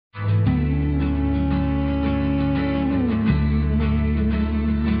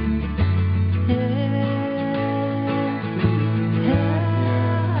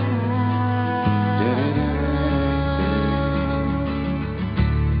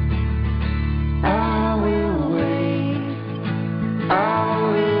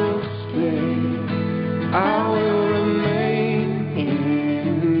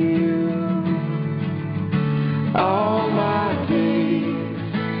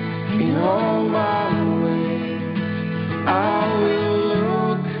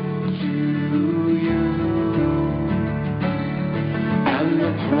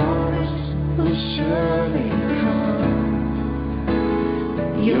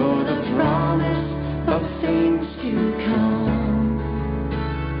You're the promise of things to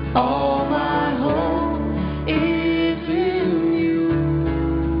come. All my hope is in you.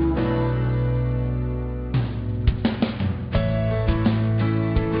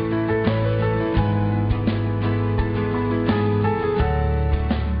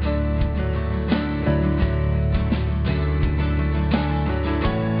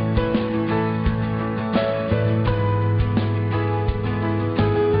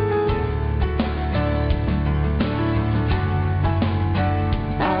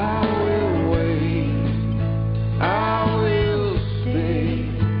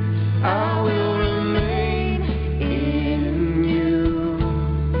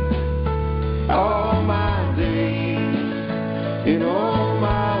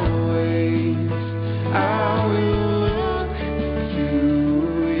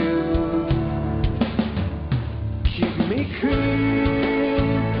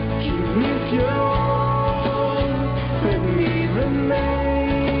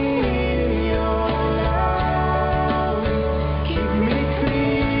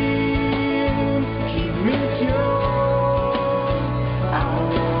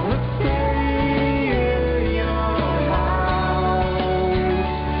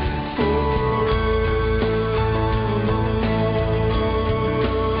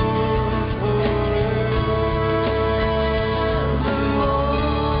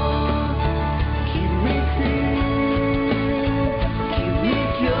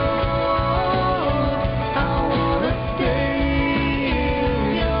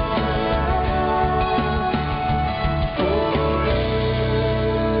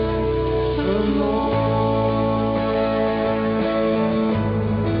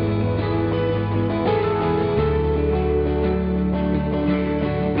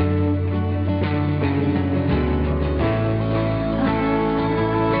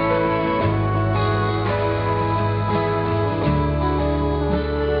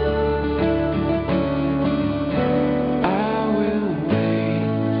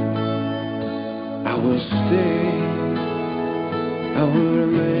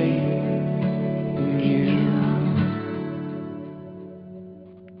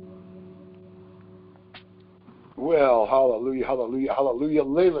 Well, hallelujah, hallelujah, hallelujah.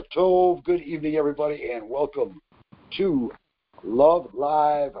 Leila Tov, good evening, everybody, and welcome to Love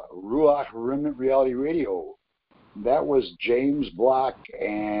Live Ruach Remnant Reality Radio. That was James Block,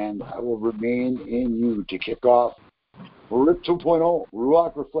 and I Will Remain in You to kick off RIP 2.0,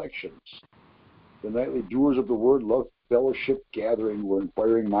 Ruach Reflections, the nightly Doers of the Word Love Fellowship gathering where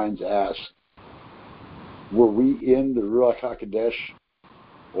inquiring minds ask, were we in the Ruach HaKodesh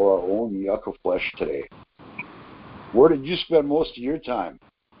or our own yucca flesh today? Where did you spend most of your time?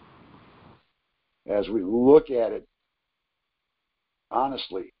 As we look at it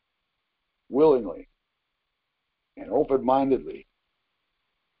honestly, willingly, and open-mindedly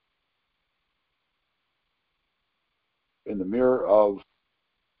in the mirror of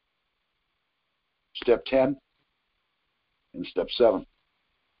step 10 and step 7.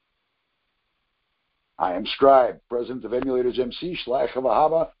 I am Scribe, President of Emulators MC, Shlach of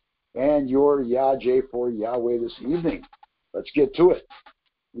Ahava, and your Yah-J for Yahweh this evening. Let's get to it.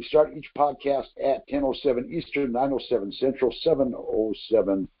 We start each podcast at 10:07 Eastern, 9:07 Central,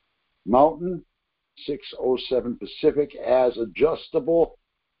 7:07 Mountain, 6:07 Pacific as adjustable.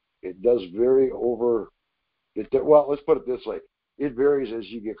 It does vary well, let's put it this way. It varies as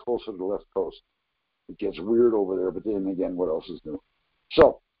you get closer to the left coast. It gets weird over there, but then again, what else is new?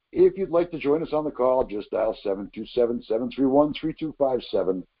 So, if you'd like to join us on the call, just dial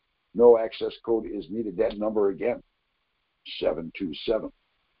 727-731-3257. No access code is needed. That number again,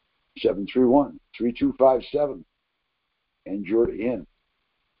 727-731-3257. And you're in.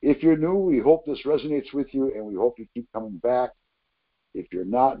 If you're new, we hope this resonates with you, and we hope you keep coming back. If you're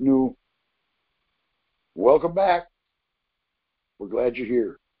not new, welcome back. We're glad you're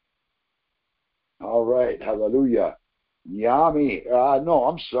here. All right, hallelujah. Yami. No,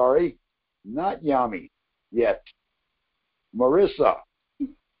 I'm sorry. Not Yami yet. Marissa.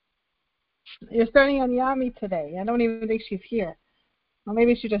 You're starting on Yami today. I don't even think she's here. Well,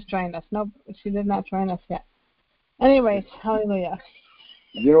 maybe she just joined us. No, she did not join us yet. Anyways, hallelujah.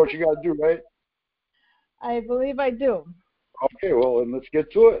 You know what you got to do, right? I believe I do. Okay, well, then let's get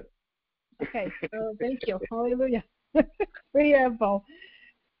to it. Okay, so thank you. Hallelujah. Preamble.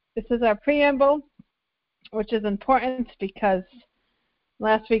 This is our preamble, which is important because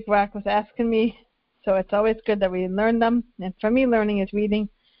last week Rock was asking me, so it's always good that we learn them. And for me, learning is reading,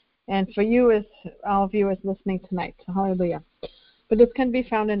 and for you, is all of you, is listening tonight. So hallelujah. But this can be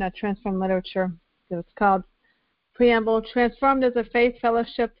found in a transformed literature. It's called Preamble. Transformed is a faith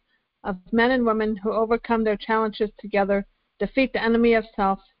fellowship of men and women who overcome their challenges together, defeat the enemy of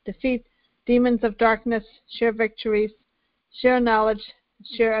self, defeat demons of darkness, share victories, share knowledge,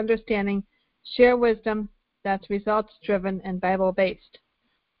 share understanding, share wisdom that's results-driven and Bible-based,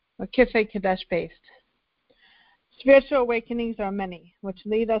 or Kifei Kadesh-based. Spiritual awakenings are many, which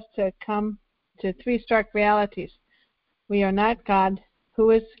lead us to come to three stark realities. We are not God. Who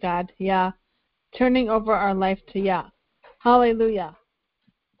is God? Yah. Turning over our life to Yah. Hallelujah.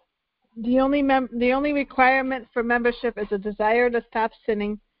 The only requirement for membership is a desire to stop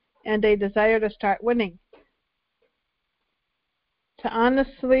sinning and a desire to start winning. To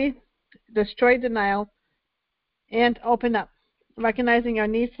honestly destroy denial and open up, recognizing our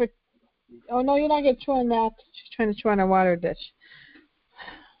need for... Oh, no, you're not going to chew on that. She's trying to chew on a water dish.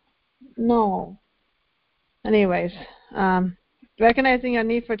 No. Anyways, recognizing our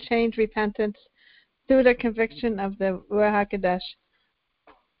need for change, repentance, through the conviction of the Ruach HaKodesh,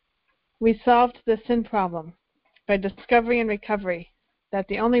 we solved the sin problem by discovery and recovery, that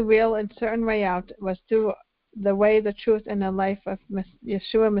the only real and certain way out was through the way, the truth, and the life of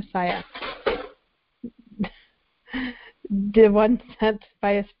Yeshua Messiah, the one sent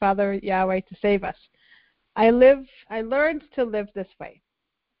by his Father Yahweh to save us. I learned to live this way,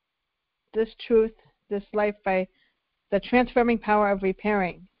 this truth, this life, by the transforming power of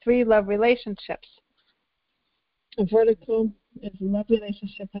repairing 3 love relationships. A vertical is a love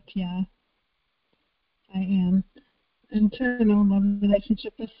relationship with Yah, I am. Internal love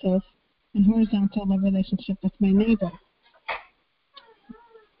relationship with self, and horizontal love relationship with my neighbor.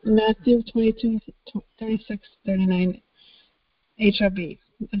 Matthew 22:36-39 HRB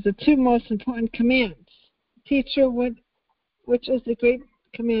is the 2 most important commands. Teacher, which is the great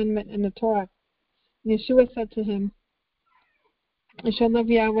commandment in the Torah? And Yeshua said to him, you shall love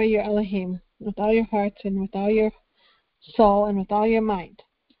Yahweh your Elohim with all your heart and with all your soul and with all your mind.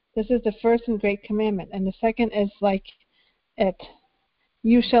 This is the first and great commandment, and the second is like it.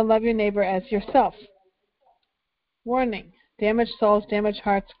 You shall love your neighbor as yourself. Warning: damaged souls, damaged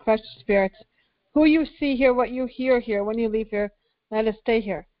hearts, crushed spirits. Who you see here, what you hear here, when you leave here, let us stay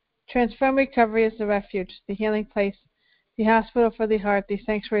here. Transform recovery is the refuge, the healing place, the hospital for the heart, the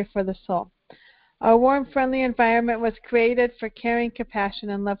sanctuary for the soul. Our warm, friendly environment was created for caring, compassion,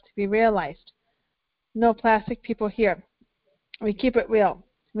 and love to be realized. No plastic people here. We keep it real.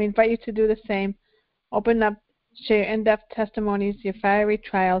 We invite you to do the same. Open up, share your in-depth testimonies, your fiery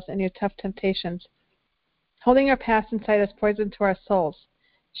trials, and your tough temptations. Holding our past inside is poison to our souls.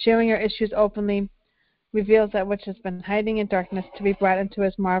 Sharing our issues openly reveals that which has been hiding in darkness to be brought into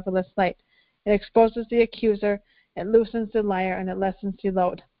his marvelous light. It exposes the accuser, it loosens the liar, and it lessens the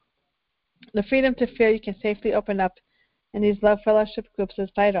load. The freedom to feel you can safely open up in these love fellowship groups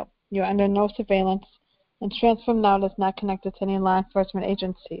is vital. You are under no surveillance, and Transform Now is not connected to any law enforcement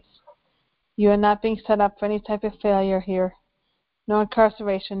agencies. You are not being set up for any type of failure here. No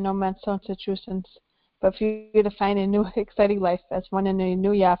incarceration, no mental institutions, but for you to find a new exciting life as one in a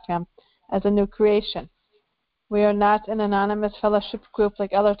new Yafam, as a new creation. We are not an anonymous fellowship group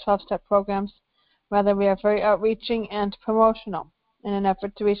like other 12-step programs. Rather, we are very outreaching and promotional in an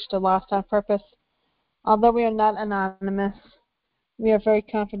effort to reach the lost on purpose. Although we are not anonymous, we are very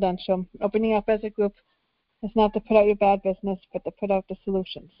confidential. Opening up as a group is not to put out your bad business, but to put out the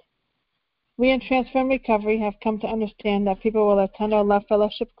solutions. We in Transform Recovery have come to understand that people will attend our love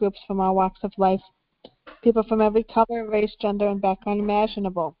fellowship groups from all walks of life, people from every color, race, gender, and background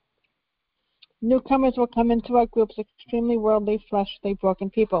imaginable. Newcomers will come into our groups extremely worldly, fleshly,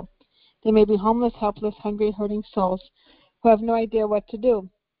 broken people. They may be homeless, helpless, hungry, hurting souls who have no idea what to do.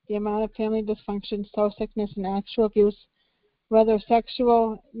 The amount of family dysfunction, soul sickness, and actual abuse, whether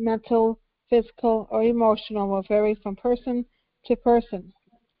sexual, mental, physical, or emotional, will vary from person to person.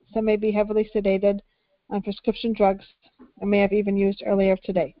 Some may be heavily sedated on prescription drugs and may have even used earlier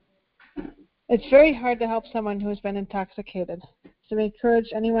today. It's very hard to help someone who has been intoxicated, so we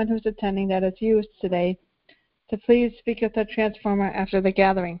encourage anyone who's attending that is used today to please speak with a transformer after the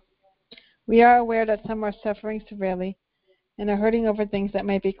gathering. We are aware that some are suffering severely and are hurting over things that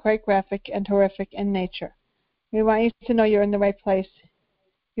may be quite graphic and horrific in nature. We want you to know you're in the right place.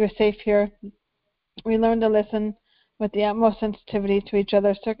 You're safe here. We learn to listen with the utmost sensitivity to each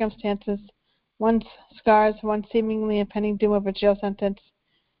other's circumstances, one's scars, one seemingly impending doom of a jail sentence,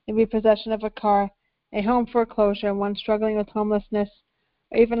 a repossession of a car, a home foreclosure, one struggling with homelessness,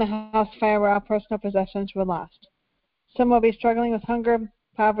 or even a house fire where all personal possessions were lost. Some will be struggling with hunger,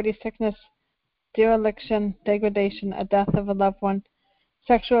 poverty, sickness, dereliction, degradation, a death of a loved one,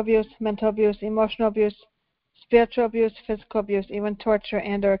 sexual abuse, mental abuse, emotional abuse, spiritual abuse, physical abuse, even torture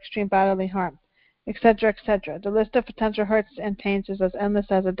and or extreme bodily harm. etc., etc. The list of potential hurts and pains is as endless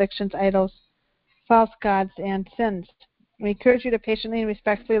as addictions, idols, false gods, and sins. We encourage you to patiently and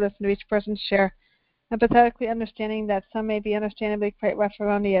respectfully listen to each person's share, empathetically understanding that some may be understandably quite rough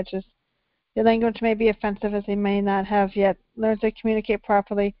around the edges. Their language may be offensive, as they may not have yet learned to communicate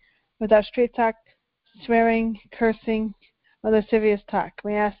properly without street talk, swearing, cursing, or lascivious talk.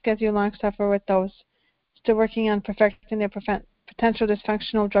 We ask as you long suffer with those still working on perfecting their potential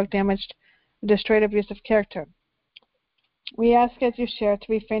dysfunctional, drug-damaged, or destroyed abusive character. We ask as you share to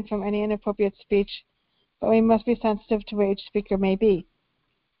refrain from any inappropriate speech, but we must be sensitive to where each speaker may be.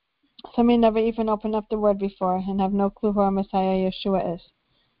 Some may never even open up the word before and have no clue who our Messiah Yeshua is,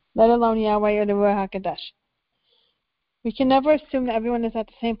 let alone Yahweh or the Ruach HaKodesh. We can never assume that everyone is at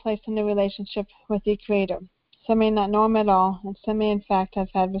the same place in their relationship with the Creator. Some may not know Him at all, and some may in fact have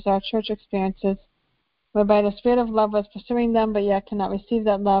had bizarre church experiences whereby the Spirit of love was pursuing them but yet cannot receive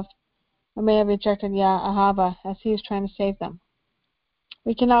that love, or may have rejected Yah Ahava as He is trying to save them.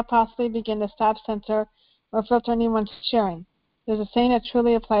 We cannot possibly begin to stop, censor, or filter anyone's sharing. There's a saying that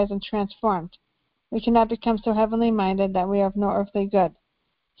truly applies and transformed. We cannot become so heavenly minded that we are of no earthly good.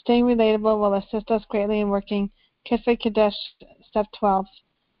 Staying relatable will assist us greatly in working Kifei Kadesh Step 12,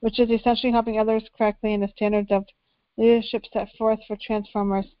 which is essentially helping others correctly in the standards of leadership set forth for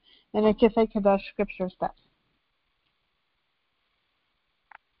transformers in the Kifei Kadesh scripture steps.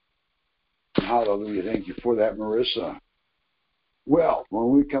 Hallelujah. Thank you for that, Marissa. Well,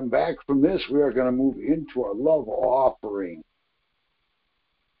 when we come back from this, we are going to move into our love offering.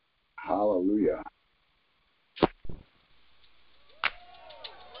 Hallelujah.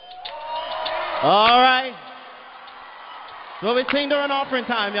 All right. So we sing during offering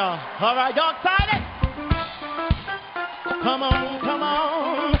time, y'all. All right, y'all excited? Come on, come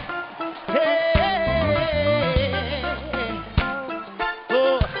on. Hey.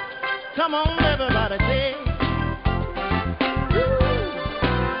 Oh, come on, everybody, say.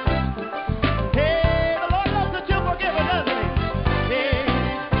 Hey, the Lord loves the cheerful giver, doesn't He? Hey.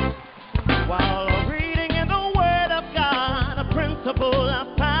 While reading in the Word of God, a principle I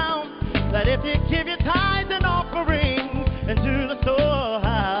found, that if you give your tithes and offering into the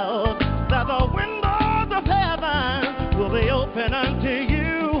storehouse, that the windows of heaven will be open unto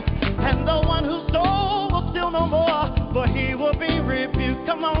you, and the one who stole will steal no more, for he will be rebuked.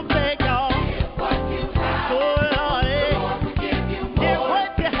 Come on, say, y'all. Give what you have. Oh, Lord, the Lord will give you more. Give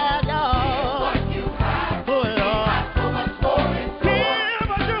what you have, y'all. Give what you have. Oh, Lord. Not so much more in store. Give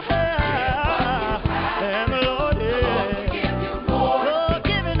what you have. And the Lord will give you more. Oh,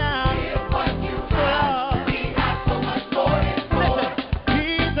 give it now. Give what you have. He has so much more in store. Listen,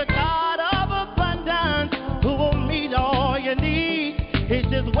 He's the God of abundance who will meet all your needs. He's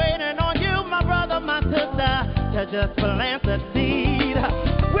just waiting on you, my brother, my sister, to just plant the seed.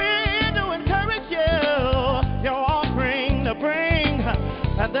 We're to encourage you, your offering to bring,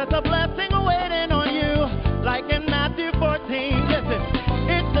 and there's a blessing waiting on you, like in Matthew 14. Listen,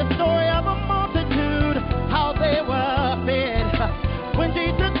 it's the story of a multitude, how they were fed. When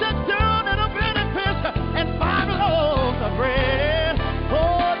Jesus took 2 little bitty fish and 5 loaves of bread,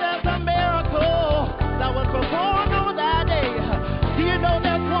 oh, there's a miracle that was performed on that day. Do you know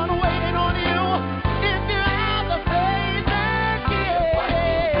there's one waiting on you? If you have the faith and give,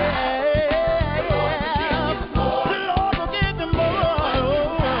 the Lord will give you more.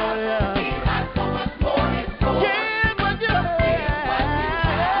 Oh, yeah. He has so much more in store. Give what you have.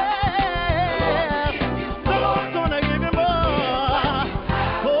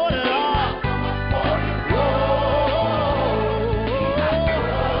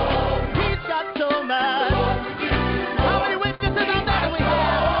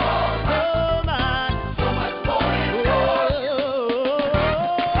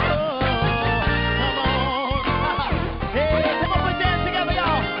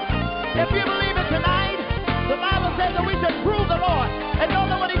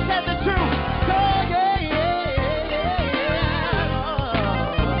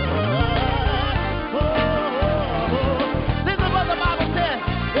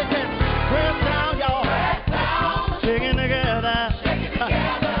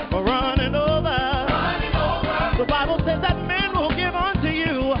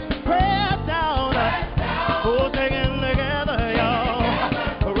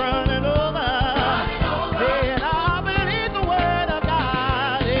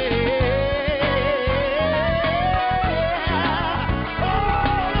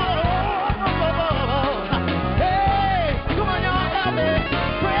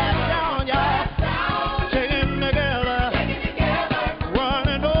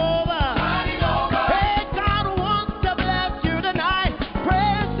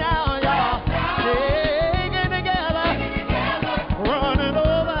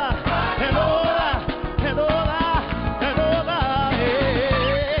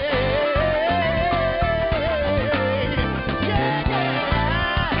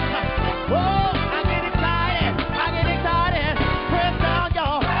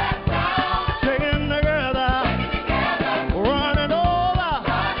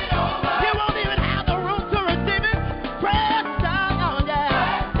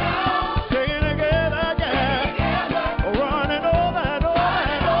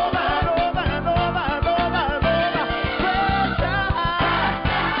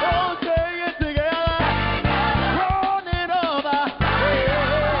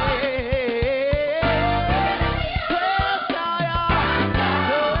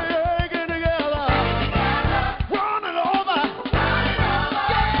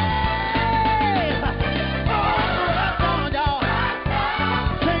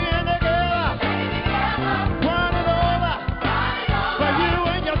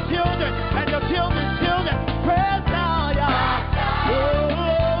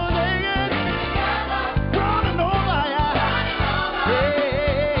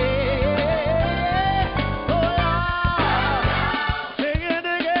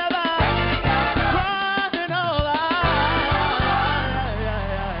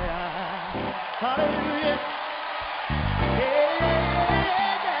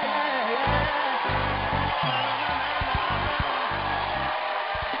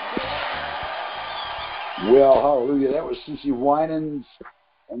 Well, hallelujah. That was Cece Winans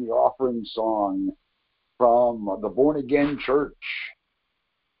and the offering song from the Born Again Church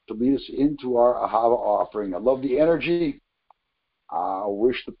to lead us into our Ahava offering. I love the energy. I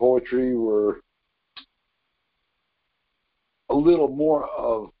wish the poetry were a little more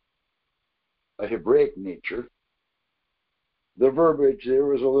of a Hebraic nature. The verbiage, there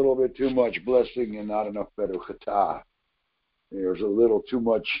was a little bit too much blessing and not enough beruchata. There's a little too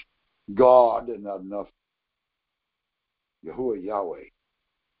much God and not enough Yahuwah Yahweh.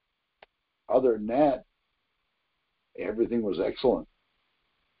 Other than that, everything was excellent.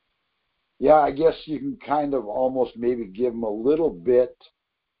 Yeah, I guess you can kind of almost maybe give them a little bit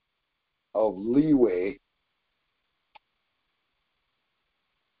of leeway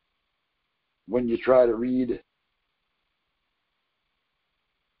when you try to read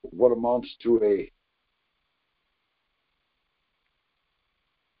what amounts to a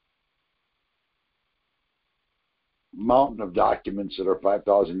mountain of documents that are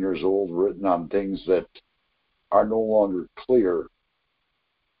 5,000 years old, written on things that are no longer clear.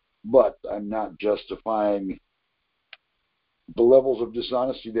 But I'm not justifying the levels of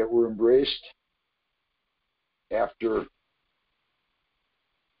dishonesty that were embraced after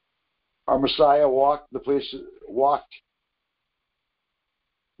our Messiah walked the face of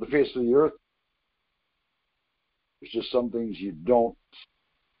the earth. There's just some things you don't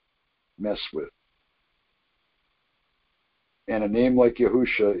mess with. And a name like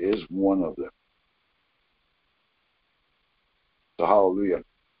Yahusha is one of them. So hallelujah.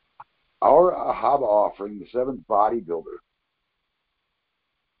 Our Ahava offering, the seventh bodybuilder,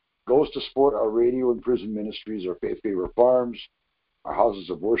 goes to support our radio and prison ministries, our Faith Favor Farms, our houses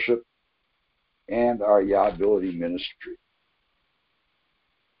of worship, and our Yah-ability ministry.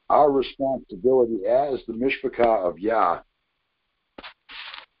 Our responsibility as the Mishpachah of Yah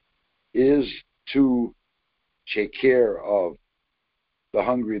is to take care of the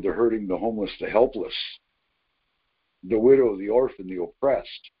hungry, the hurting, the homeless, the helpless, the widow, the orphan, the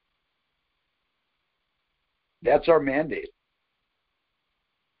oppressed. That's our mandate.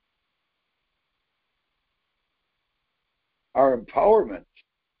 Our empowerment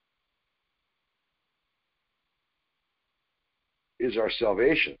is our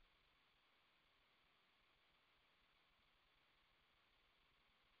salvation.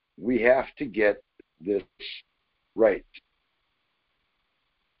 We have to get this right.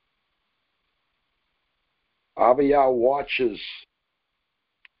 Abba Yah watches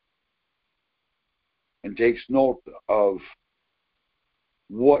and takes note of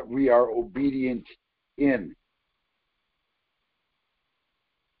what we are obedient in.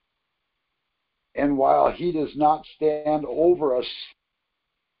 And while he does not stand over us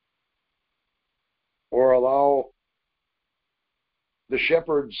or allow the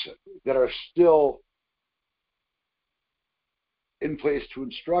shepherds that are still in place to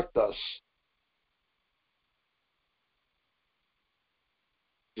instruct us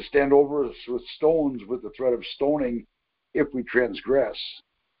to stand over us with stones with the threat of stoning if we transgress,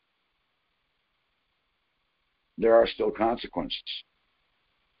 there are still consequences.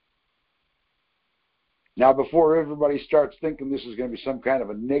 Now, before everybody starts thinking this is going to be some kind of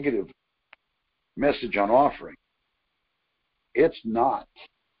a negative message on offering, it's not.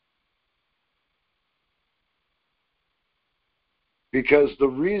 Because the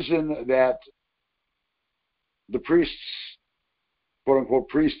reason that the priests, quote-unquote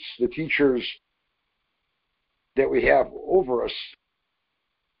priests, the teachers that we have over us,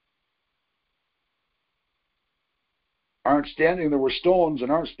 aren't standing there with stones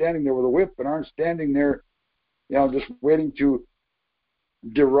and aren't standing there with a whip and aren't standing there, just waiting to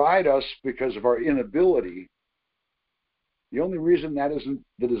deride us because of our inability. The only reason that isn't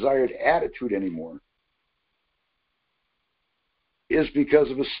the desired attitude anymore is because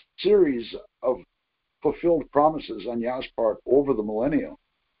of a series of fulfilled promises on Yah's part over the millennia,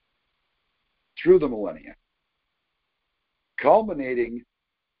 through the millennia, culminating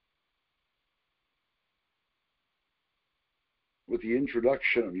with the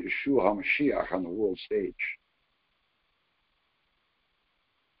introduction of Yeshua HaMashiach on the world stage.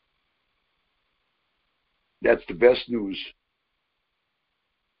 That's the best news.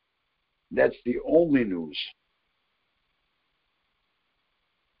 That's the only news.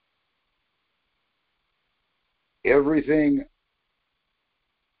 Everything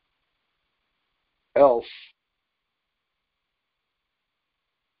else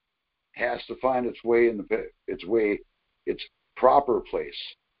has to find its proper place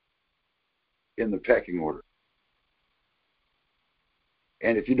in the pecking order.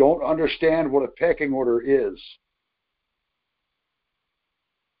 And if you don't understand what a pecking order is,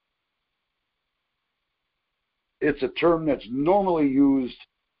 It's a term that's normally used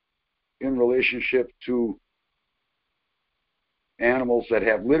in relationship to animals that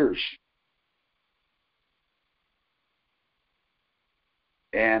have litters,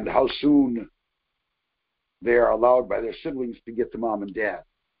 and how soon they are allowed by their siblings to get to mom and dad.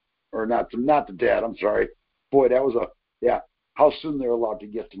 Or not the dad, I'm sorry. Boy, that was how soon they're allowed to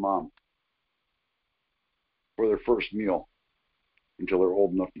get to mom for their first meal until they're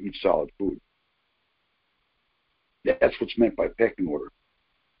old enough to eat solid food. That's what's meant by pecking order.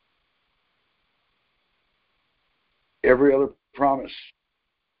 Every other promise,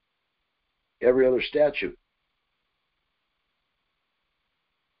 every other statute,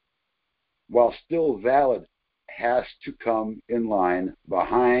 while still valid, has to come in line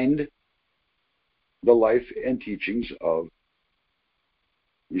behind the life and teachings of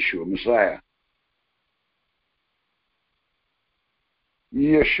Yeshua Messiah.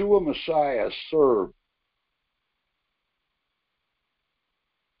 Yeshua Messiah served,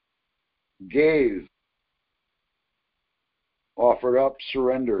 gave, offered up,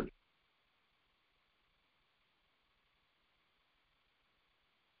 surrendered.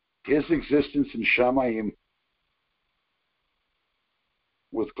 His existence in Shamayim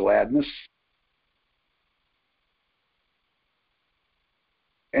with gladness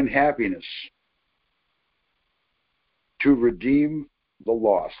and happiness to redeem the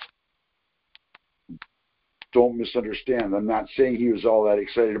lost. Don't misunderstand. I'm not saying he was all that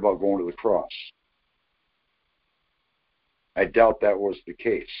excited about going to the cross. I doubt that was the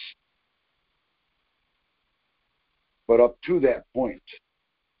case. But up to that point.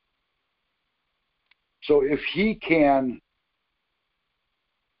 So if he can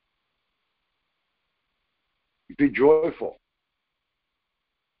be joyful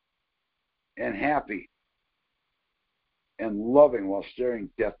and happy and loving while staring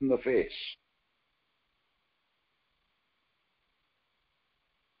death in the face,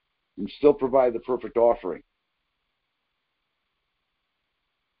 and still provide the perfect offering,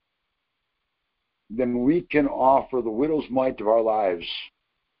 then we can offer the widow's mite of our lives,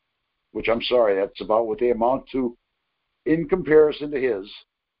 which I'm sorry, that's about what they amount to in comparison to his.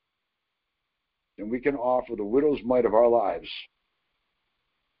 And we can offer the widow's mite of our lives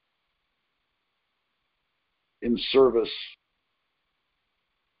in service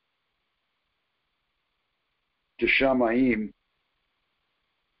to Shamayim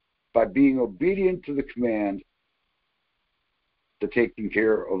by being obedient to the command to taking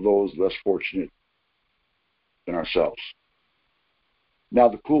care of those less fortunate than ourselves. Now,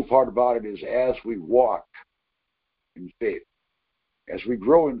 the cool part about it is as we walk in faith, as we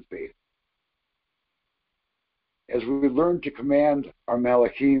grow in faith, as we learn to command our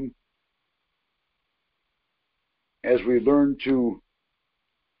Malachim, as we learn to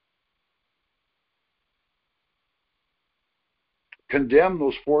condemn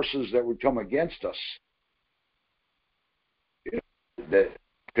those forces that would come against us, that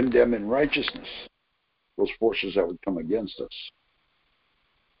condemn in righteousness those forces that would come against us,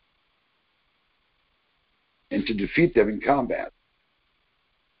 and to defeat them in combat,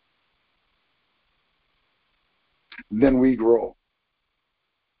 then we grow.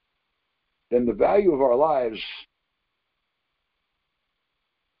 Then the value of our lives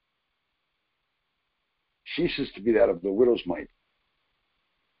ceases to be that of the widow's mite.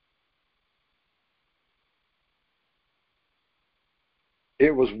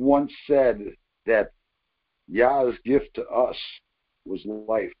 It was once said that Yah's gift to us was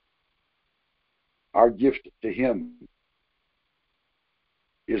life. Our gift to him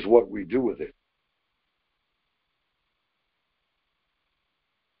is what we do with it.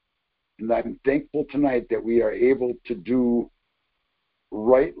 And I'm thankful tonight that we are able to do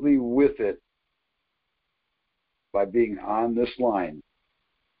rightly with it by being on this line,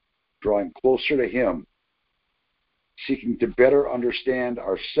 drawing closer to him, seeking to better understand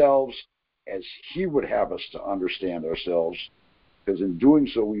ourselves as he would have us to understand ourselves, because in doing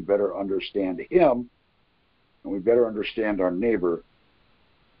so we better understand him and we better understand our neighbor,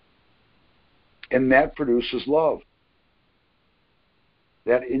 and that produces love.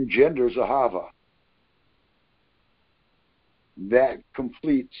 That engenders ahava. That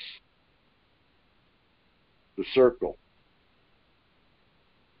completes the circle.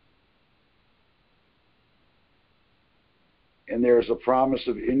 And there is a promise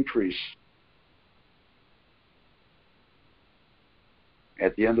of increase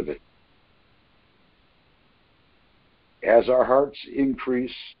at the end of it. As our hearts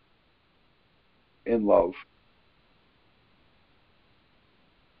increase in love,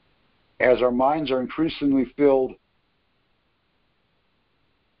 as our minds are increasingly filled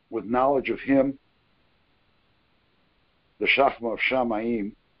with knowledge of him the Shachma of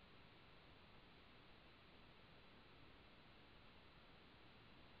Shamayim,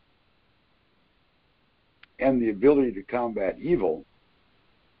 and the ability to combat evil,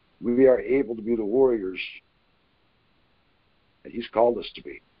 we are able to be the warriors that He's called us to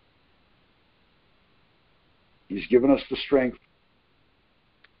be. He's given us the strength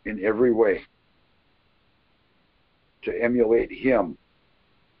in every way to emulate Him.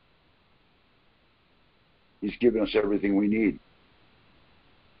 He's given us everything we need.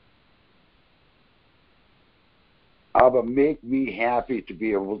 Abba, make me happy to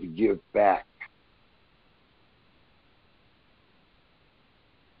be able to give back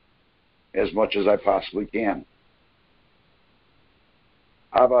as much as I possibly can.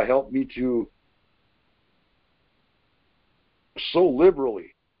 Abba, help me to sow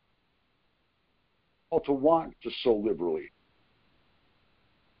liberally, or to want to sow liberally,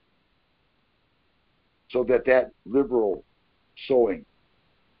 so that that liberal sowing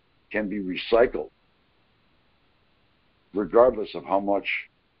can be recycled, regardless of how much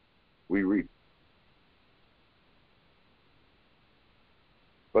we reap.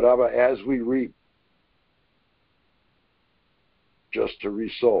 But Abba, as we reap, just to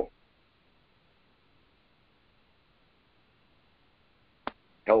resow,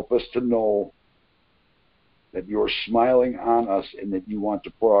 help us to know that you're smiling on us and that you want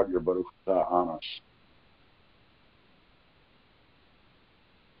to pour out your Baruch Atah on us.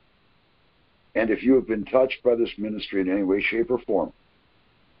 And if you have been touched by this ministry in any way, shape, or form,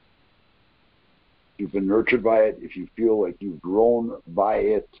 you've been nurtured by it, if you feel like you've grown by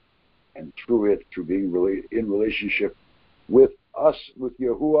it and through it, through being in relationship with us, with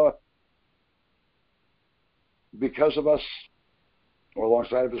Yahuwah, because of us, or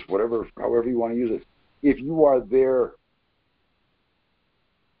alongside of us, whatever, however you want to use it, if you are there,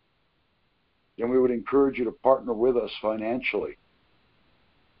 then we would encourage you to partner with us financially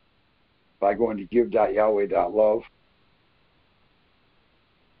by going to give.yahweh.love,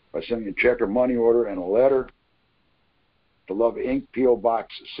 by sending a check or money order and a letter to Love Inc., P.O.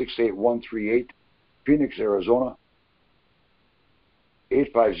 Box 68138, Phoenix, Arizona,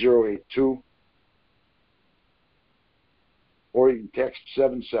 85082. Or you can text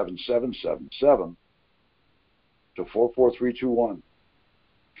 77777 to 44321.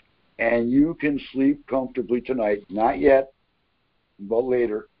 And you can sleep comfortably tonight, not yet, but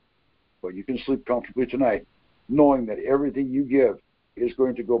later, but you can sleep comfortably tonight, knowing that everything you give is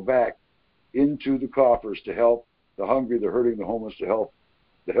going to go back into the coffers to help the hungry, the hurting, the homeless, to help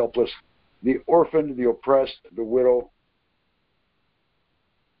the helpless, the orphaned, the oppressed, the widow,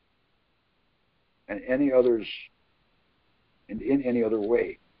 and any others, and in any other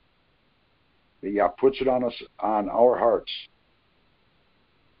way that Yah puts it on us, on our hearts,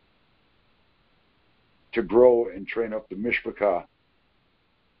 to grow and train up the mishpachah,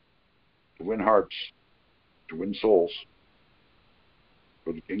 to win hearts, to win souls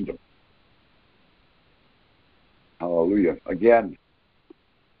for the kingdom. Hallelujah. Again,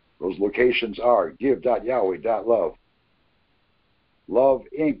 those locations are give.yahweh.love, Love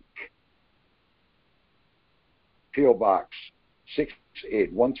Inc., P.O. Box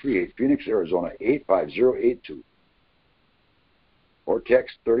 68138, Phoenix, Arizona 85082. Or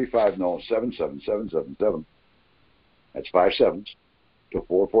text 350-77777. That's 5 sevens to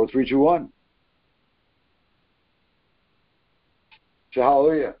 44321. So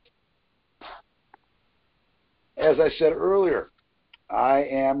hallelujah. As I said earlier, I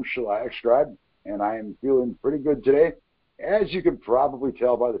am Shalach Scribe, and I am feeling pretty good today, as you can probably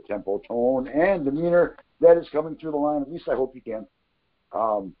tell by the tempo, tone, and demeanor that is coming through the line. At least I hope you can.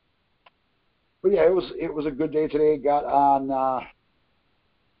 But yeah, it was a good day today. Got on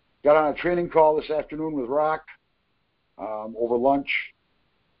a training call this afternoon with Rock over lunch.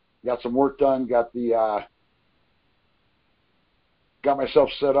 Got some work done. Got myself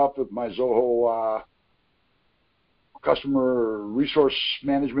set up with my Zoho customer resource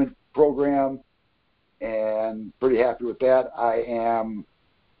management program, and pretty happy with that. I am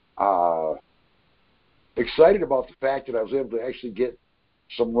excited about the fact that I was able to actually get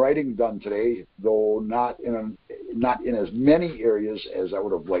some writing done today, though not in as many areas as I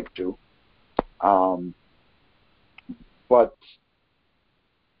would have liked to. But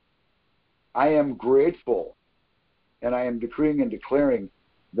I am grateful, and I am decreeing and declaring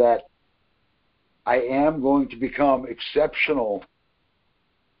that I am going to become exceptional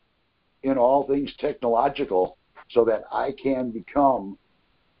in all things technological so that I can become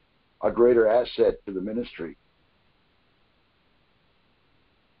a greater asset to the ministry.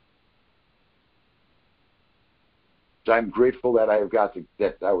 So I'm grateful that I have got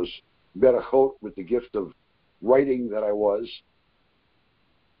that I was berachot with the gift of writing that I was.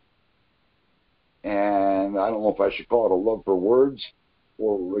 And I don't know if I should call it a love for words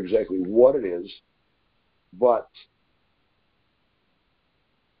or exactly what it is, but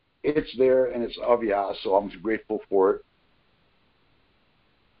it's there and it's obvious, so I'm grateful for it.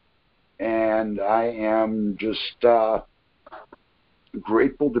 And I am just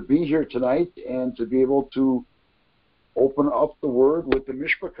grateful to be here tonight and to be able to open up the Word with the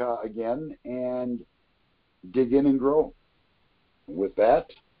Mishpachah again and dig in and grow. With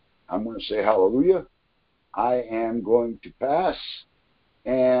that, I'm going to say hallelujah. I am going to pass,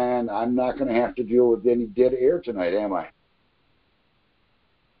 and I'm not going to have to deal with any dead air tonight, am I?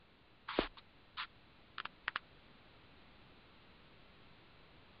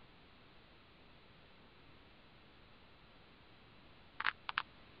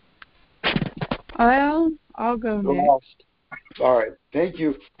 Well, I'll go next. All right. Thank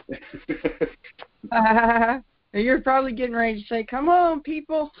you. You're probably getting ready to say, come on,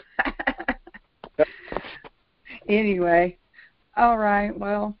 people. Anyway, all right.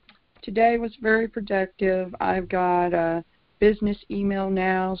 Well, today was very productive. I've got a business email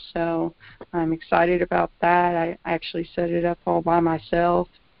now, so I'm excited about that. I actually set it up all by myself.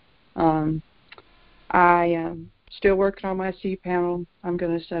 I am still working on my cPanel. I'm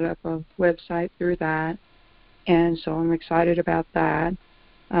going to set up a website through that, and so I'm excited about that.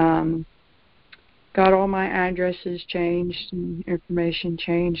 Got all my addresses changed and information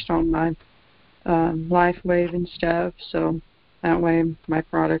changed on my LifeWave and stuff, so that way my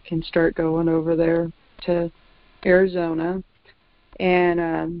product can start going over there to Arizona.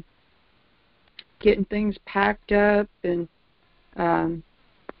 And getting things packed up and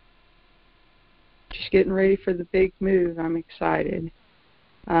just getting ready for the big move. I'm excited.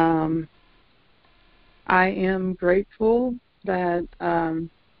 I am grateful that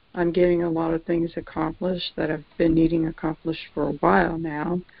I'm getting a lot of things accomplished that I've been needing accomplished for a while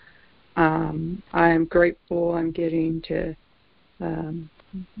now. I am grateful I'm getting to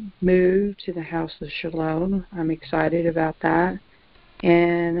move to the House of Shalom. I'm excited about that.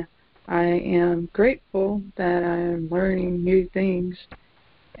 And I am grateful that I am learning new things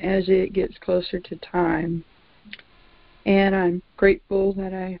as it gets closer to time. And I'm grateful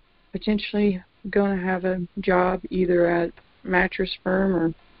that I potentially going to have a job either at Mattress Firm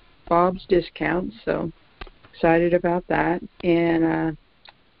or Bob's Discounts, so excited about that. And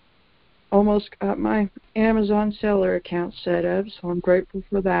almost got my Amazon seller account set up, so I'm grateful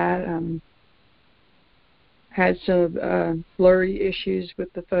for that. Had some blurry issues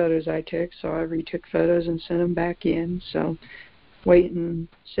with the photos I took, so I retook photos and sent them back in. So waiting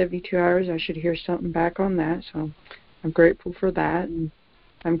 72 hours, I should hear something back on that. So I'm grateful for that, and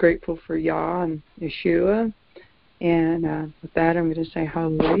I'm grateful for Yah and Yeshua. And with that, I'm going to say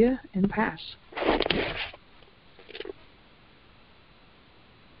hallelujah and pass.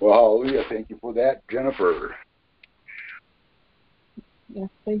 Well, hallelujah. Thank you for that, Jennifer. Yes,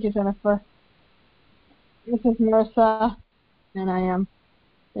 thank you, Jennifer. This is Marissa, and I am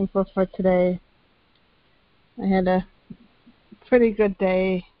thankful for today. I had a pretty good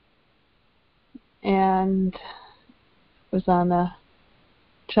day and was on a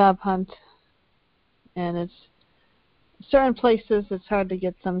job hunt, and it's certain places it's hard to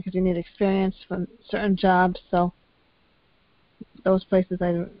get some because you need experience for certain jobs, so those places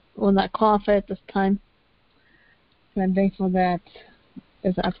I will not qualify at this time. So I'm thankful that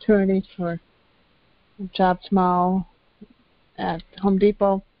there's an opportunity for a job tomorrow at Home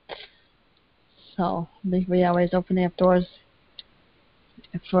Depot. So we always opening up doors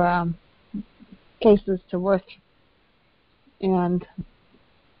for places to work, and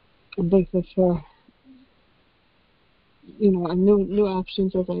I'm thankful for new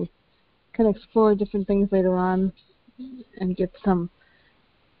options as I can explore different things later on and get some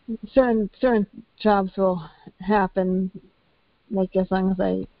certain jobs will happen, like as long as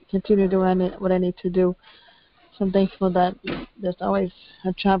I continue doing what I need to do. So I'm thankful that there's always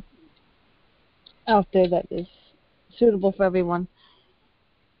a job out there that is suitable for everyone.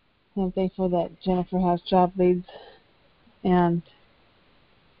 I'm thankful that Jennifer has job leads, and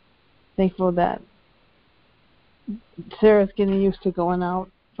thankful that Sarah's getting used to going out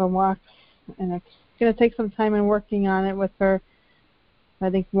for walks, and it's going to take some time and working on it with her. I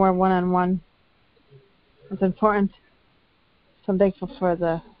think more one-on-one is important. So I'm thankful for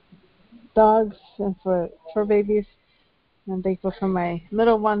the dogs and for babies. I'm thankful for my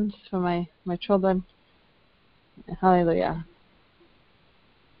little ones, for my children. Hallelujah.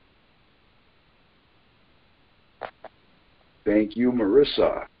 Thank you,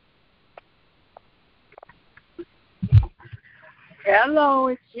 Marissa. Hello,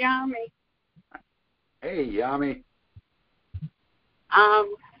 it's Yami. Hey, Yami. I'm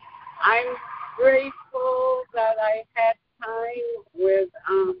grateful that I had time with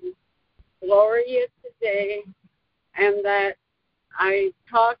Gloria today, and that I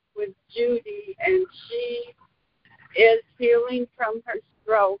talked with Judy, and she is healing from her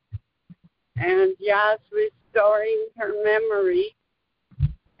stroke, and Yah's restoring her memory,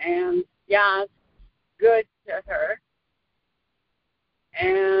 and Yah's good to her.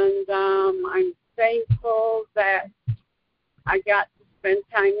 And I'm thankful that I got to spend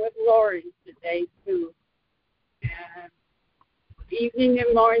time with Lori today, too. And evening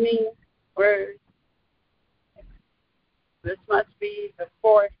and morning, this must be the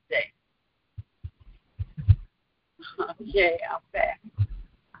 4th day. Okay, I'm back.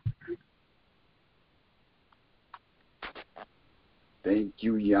 Thank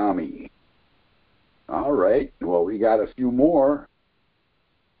you, Yami. All right. Well, we got a few more.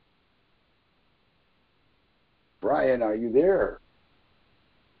 Brian, are you there?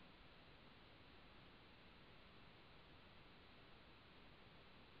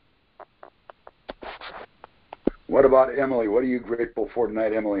 What about Emily? What are you grateful for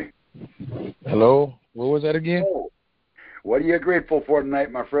tonight, Emily? Hello? What was that again? Oh, what are you grateful for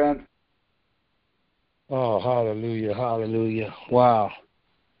tonight, my friend? Oh, hallelujah, hallelujah. Wow.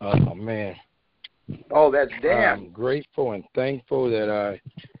 Oh, man. Oh, that's Dan. I'm grateful and thankful that I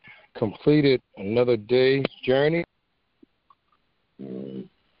completed another day's journey.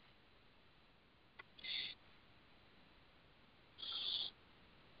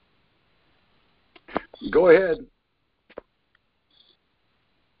 Go ahead.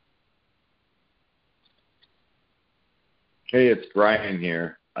 Hey, it's Brian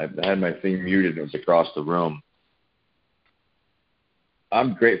here. I had my thing muted. It was across the room.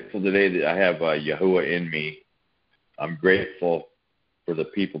 I'm grateful today that I have Yahuwah in me. I'm grateful for the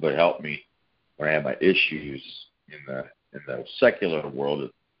people that help me when I have my issues in the secular world,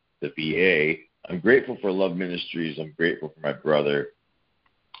 the VA. I'm grateful for Love Ministries. I'm grateful for my brother.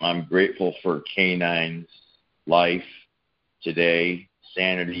 I'm grateful for Canine's life today,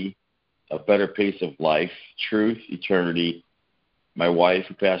 sanity, a better pace of life, truth, eternity, my wife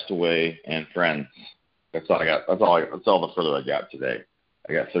who passed away, and friends. That's all I got. That's all the further I got today.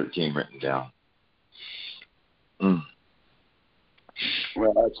 I got 13 written down.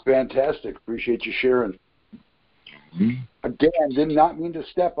 Well, that's fantastic. Appreciate you sharing. Mm-hmm. Again, did not mean to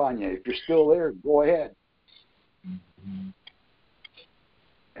step on you. If you're still there, go ahead. Mm-hmm.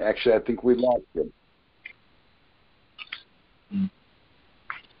 Actually, I think we lost him. Mm-hmm.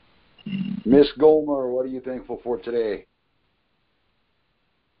 Miss Gomer, what are you thankful for today?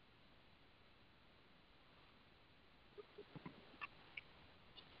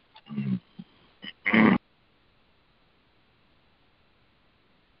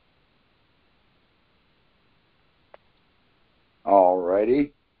 All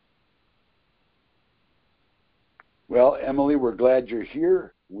righty. Well, Emily, we're glad you're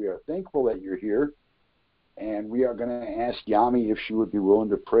here. We are thankful that you're here. And we are going to ask Yami if she would be willing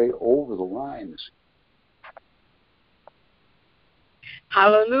to pray over the lines.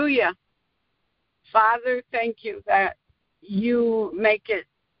 Hallelujah. Father, thank you that you make it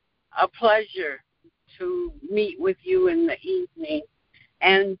a pleasure to meet with you in the evening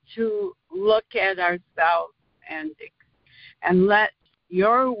and to look at ourselves and let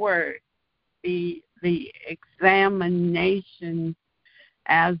your word be the examination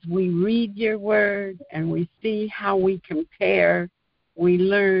as we read your word and we see how we compare. We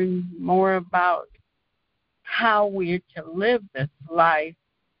learn more about how we're to live this life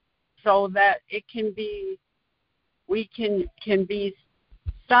so that it can be, we can be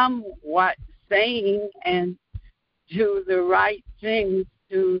somewhat sane and do the right things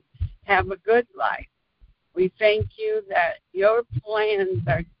to have a good life. We thank you that your plans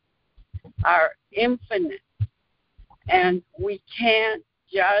are infinite, and we can't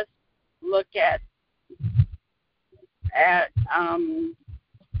just look at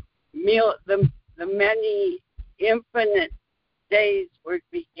the many infinite days we're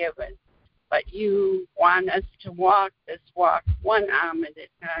be given, but you want us to walk this walk one arm at a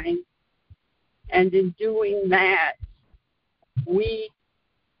time, and in doing that, we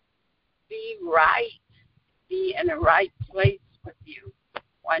be in a right place with you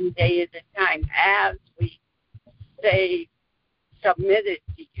one day at a time as we stay submitted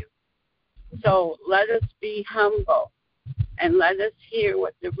to you. So let us be humble and let us hear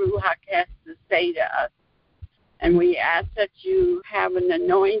what the Ruach has to say to us. And we ask that you have an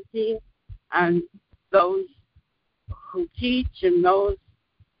anointing on those who teach and those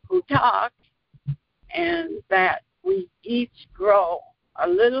who talk, and that we each grow a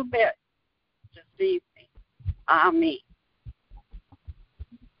little bit this evening. Amen.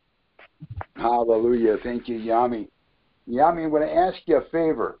 Hallelujah. Thank you, Yami. Yami, I'm going to ask you a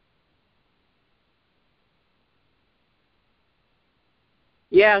favor.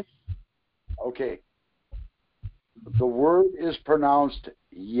 Yes. Okay. The word is pronounced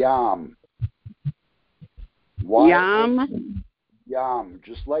yam. Yam. Yam,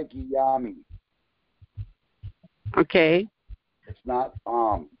 just like yami. Okay. It's not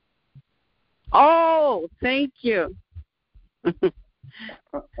Oh, thank you.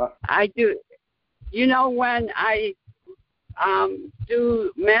 I do. You know, when I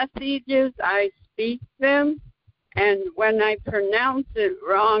do messages, I speak them, and when I pronounce it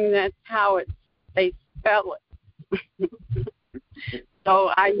wrong, that's how they spell it.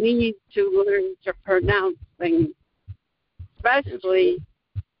 So I need to learn to pronounce things, especially.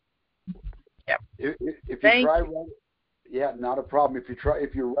 Yep. If you try, yeah, not a problem.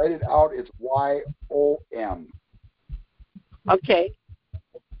 If you write it out, it's Y-O-M. Okay.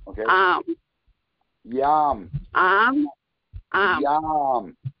 Okay. Yam. Yam.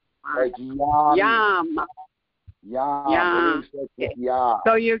 Like yam. Yam. Yam. Okay. Yeah.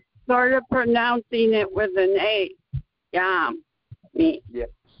 So you're sort of pronouncing it with an A. Yam. Yes.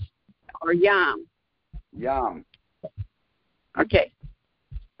 Or yam. Yam. Okay.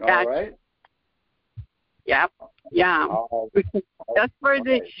 All right. Yep. Yam. Just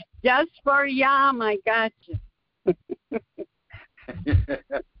for yam, I got you.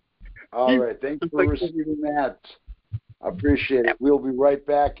 All right. Thanks for receiving that. I appreciate it. We'll be right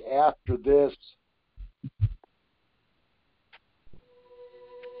back after this.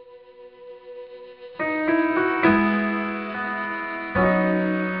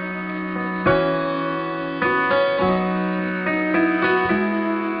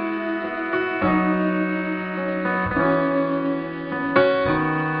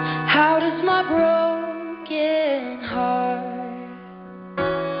 How does my broken heart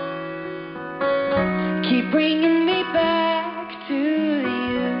keep bringing me back to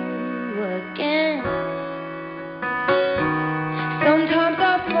you again? Sometimes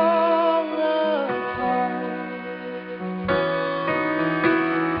I fall apart,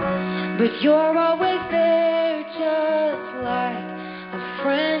 but you're always there, just like a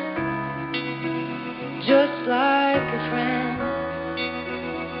friend, just like a friend.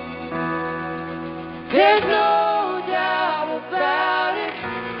 There's no doubt about it,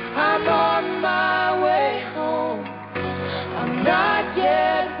 I'm on my way home. I'm not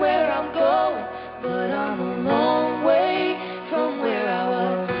yet where I'm going, but I'm a long way from where I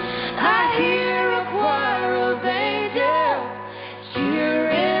was. I hear a choir of angels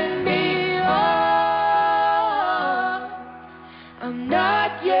cheering me on. I'm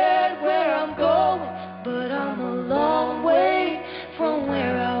not yet where I'm going, but I'm a long way from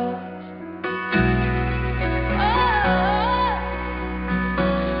where I was.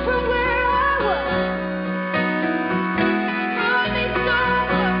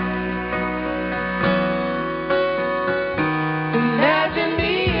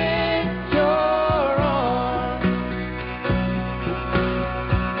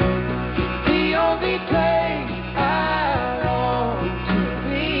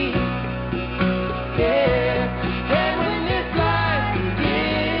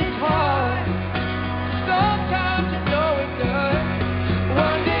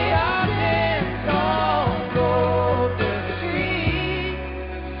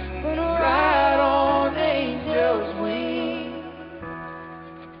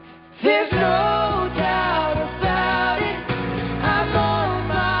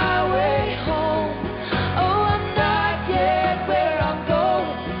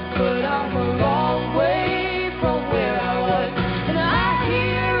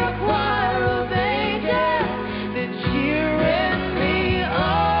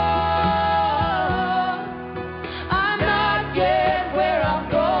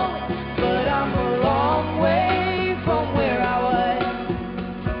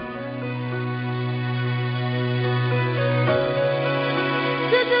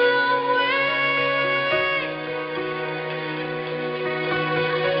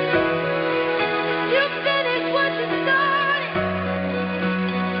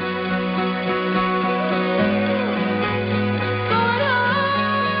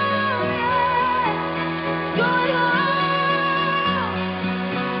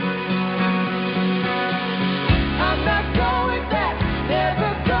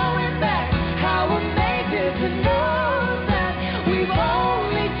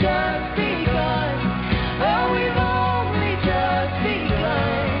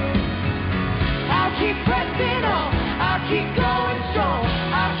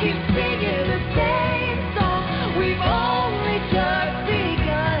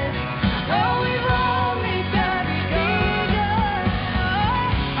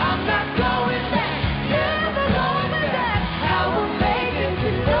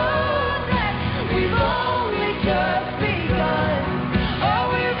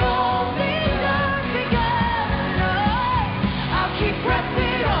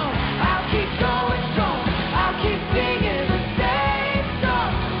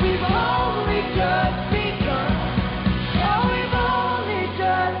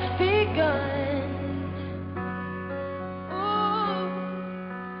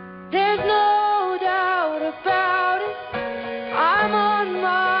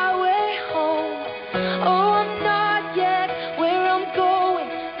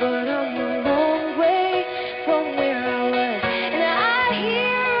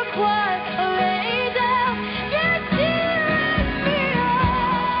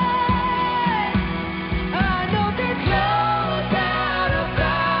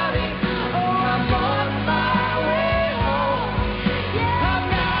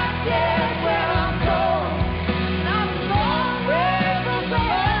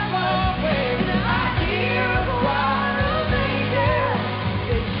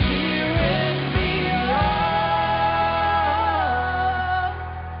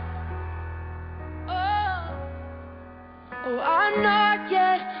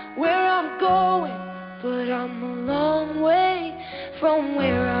 from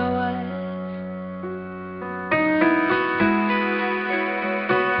where I was.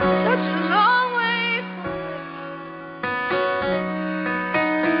 Such a long way from where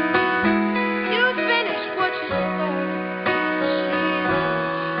you finished what you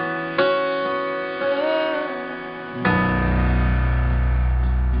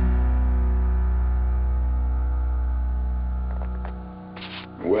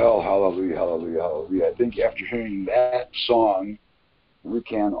Well, hallelujah, hallelujah, hallelujah. I think after hearing that song, we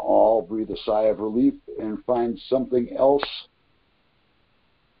can all breathe a sigh of relief and find something else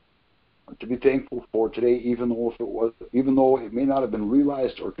to be thankful for today, even though it may not have been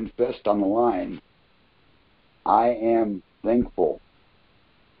realized or confessed on the line. I am thankful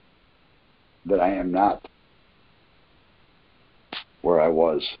that I am not where I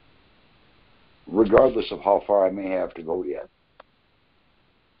was, regardless of how far I may have to go yet.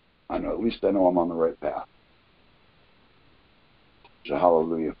 At least I know I'm on the right path. So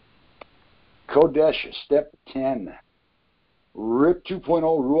hallelujah. Kodesh, step 10. RIP 2.0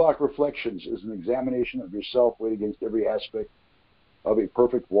 Ruach Reflections is an examination of yourself weighed against every aspect of a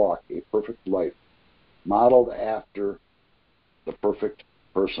perfect walk, a perfect life, modeled after the perfect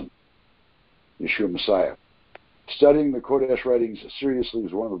person, Yeshua Messiah. Studying the Kodesh writings seriously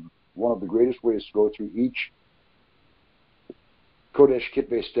is one of the greatest ways to go through each Kodesh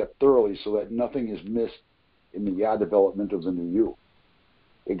Kitve step thoroughly so that nothing is missed in the Yah development of the new you.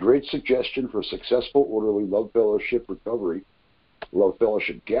 A great suggestion for successful, orderly Love Fellowship recovery, Love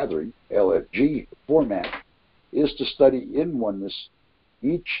Fellowship gathering, LFG format, is to study in oneness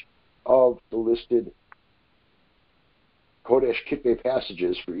each of the listed Kodesh Kitve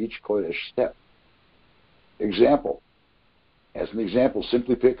passages for each Kodesh step. As an example,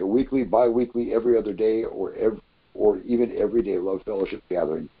 simply pick a weekly, bi-weekly, every other day, or even everyday Love Fellowship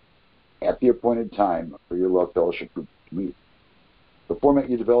gathering at the appointed time for your Love Fellowship group to meet. The format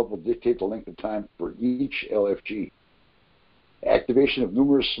you develop will dictate the length of time for each LFG. Activation of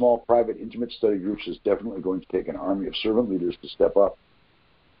numerous small, private, intimate study groups is definitely going to take an army of servant leaders to step up,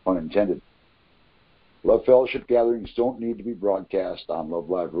 pun intended. Love Fellowship gatherings don't need to be broadcast on Love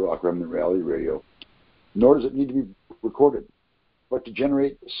Live Ruach Remnant Reality Radio, nor does it need to be recorded. But to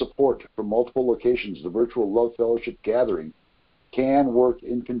generate support from multiple locations, the virtual Love Fellowship gathering can work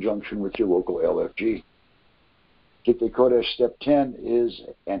in conjunction with your local LFG. Kitve Kodesh Step 10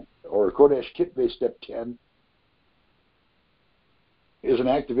 Kodesh Kitve Step 10 is an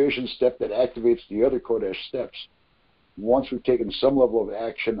activation step that activates the other Kodesh steps. Once we've taken some level of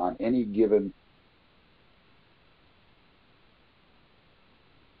action on any given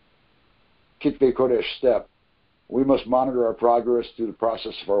Kitve Kodesh step, we must monitor our progress through the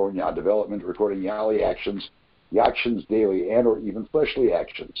process of our own Yah development, recording Yahly actions, Yactions daily, and or even fleshly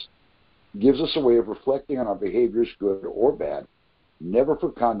actions. It gives us a way of reflecting on our behaviors, good or bad, never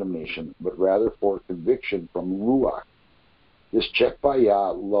for condemnation, but rather for conviction from Ruach. This check by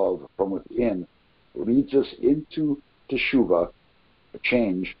Yah, love from within, leads us into Teshuvah, a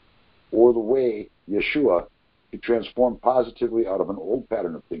change, or the way, Yeshua, to transform positively out of an old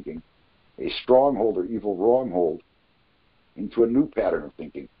pattern of thinking, a stronghold or evil wronghold, into a new pattern of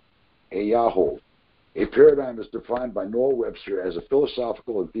thinking, a Yahhold. A paradigm is defined by Noah Webster as a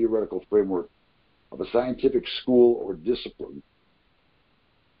philosophical and theoretical framework of a scientific school or discipline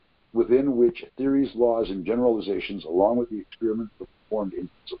within which theories, laws, and generalizations, along with the experiments performed in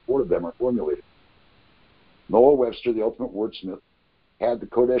support of them, are formulated. Noah Webster, the ultimate wordsmith, had the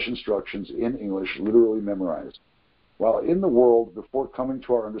Kodesh instructions in English literally memorized. While in the world, before coming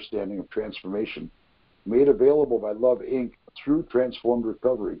to our understanding of transformation, made available by Love Inc. through Transformed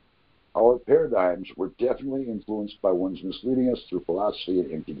Recovery, our paradigms were definitely influenced by ones misleading us through philosophy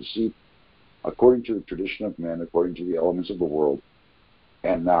and empty deceit, according to the tradition of men, according to the elements of the world,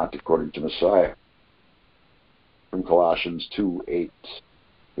 and not according to Messiah. From Colossians 2:8,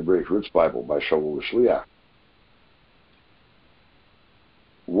 the Break Roots Bible by Shaul Shliach.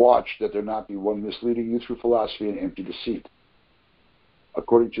 Watch that there not be one misleading you through philosophy and empty deceit,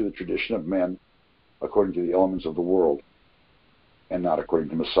 according to the tradition of men, according to the elements of the world, and not according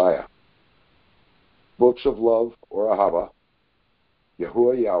to Messiah. Books of love, or Ahava,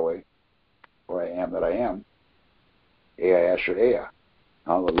 Yahuwah Yahweh, or I am that I am, Ea Asher Ea.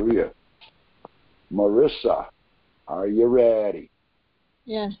 Hallelujah. Marissa, are you ready?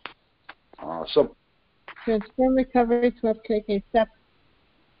 Yes. Awesome. Transform Recovery 12 KK Step.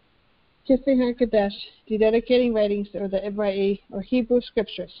 Kitve HaKadosh, dededicating writings or the Ibrahim or Hebrew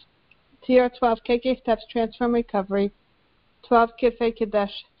scriptures. TR 12 KK Steps, Transform Recovery, 12 Kitve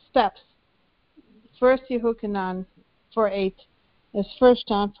Kadesh Steps. 1 Yehukanan 4:8 is 1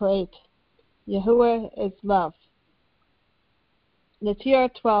 John 4:8. Yahuwah is love. the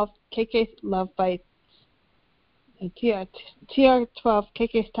TR12 KK Love Bites, TR12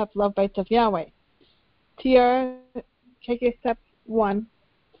 KK Step Love Bites of Yahweh. TR KK Step 1,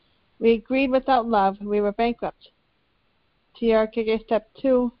 we agreed without love, we were bankrupt. TR KK Step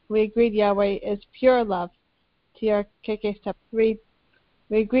 2, we agreed Yahweh is pure love. TR KK Step 3,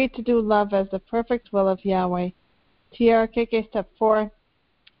 we agreed to do love as the perfect will of Yahweh. TR KK Step 4,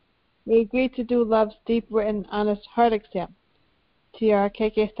 we agreed to do love's deep written honest heart exam. TR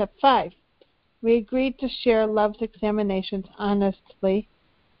KK Step 5, we agreed to share love's examinations honestly.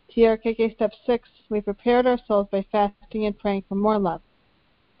 TR KK Step 6, we prepared our souls by fasting and praying for more love.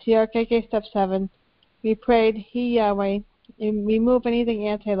 TR KK Step 7, we prayed, He Yahweh, remove anything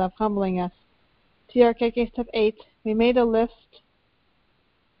anti-love humbling us. TR KK Step 8, we made a list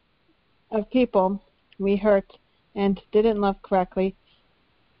of people we hurt and didn't love correctly.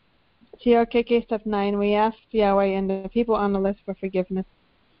 TR KK Step 9, we asked Yahweh and the people on the list for forgiveness.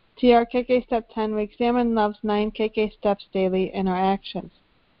 TR KK Step 10, we examine love's 9 KK steps daily in our actions.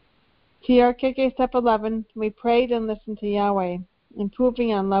 TR KK Step 11, we prayed and listened to Yahweh,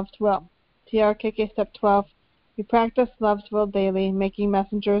 improving on love's will. TR KK Step 12, we practice love's will daily, making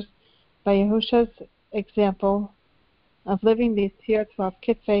messengers by Yahusha's example of living these TR12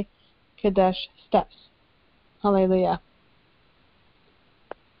 Kitfei Kadesh steps. Hallelujah.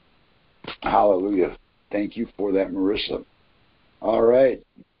 Hallelujah. Thank you for that, Marissa. All right.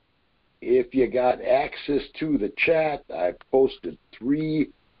 If you got access to the chat, I posted 3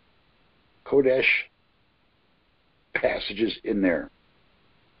 Kodesh passages in there.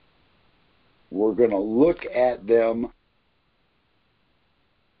 We're going to look at them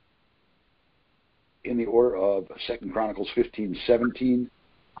in the order of 2 Chronicles 15:17,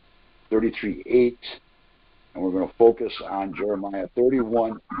 33:8, and we're going to focus on Jeremiah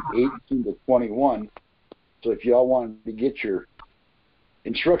 31:18 to 21. So if y'all wanted to get your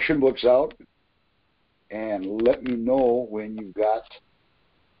instruction books out and let me know when you've got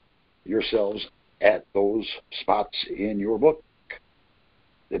yourselves at those spots in your book,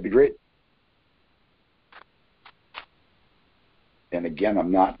 that'd be great. And again,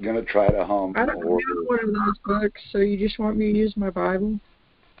 I'm not going to try to hum. I don't have one of those books, so you just want me to use my Bible?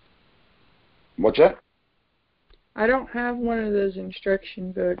 What's that? I don't have one of those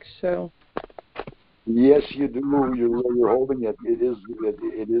instruction books, so. Yes, you do. You're holding it. It is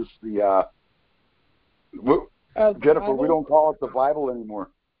the. Jennifer, Bible? we don't call it the Bible anymore.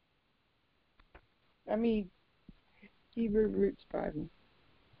 I mean, Hebrew Roots Bible.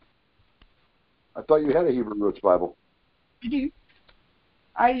 I thought you had a Hebrew Roots Bible. I do.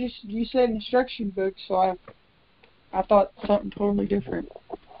 You said instruction book, so I thought something totally different.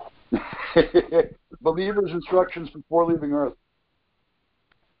 Believers' instructions before leaving Earth.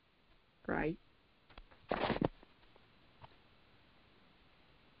 Right.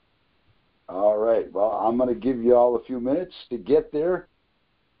 All right. Well, I'm going to give you all a few minutes to get there.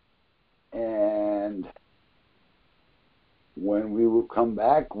 And when we will come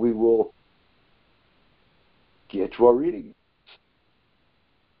back, we will get to our reading.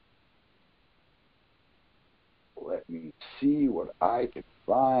 Let me see what I can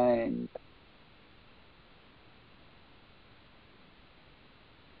find.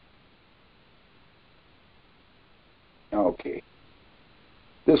 Okay.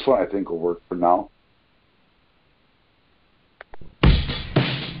 This one I think will work for now.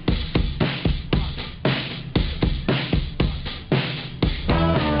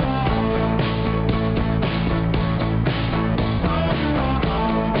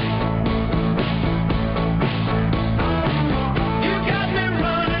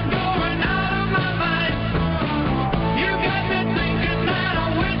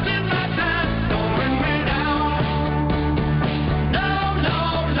 No,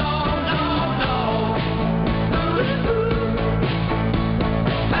 no, no, no, no.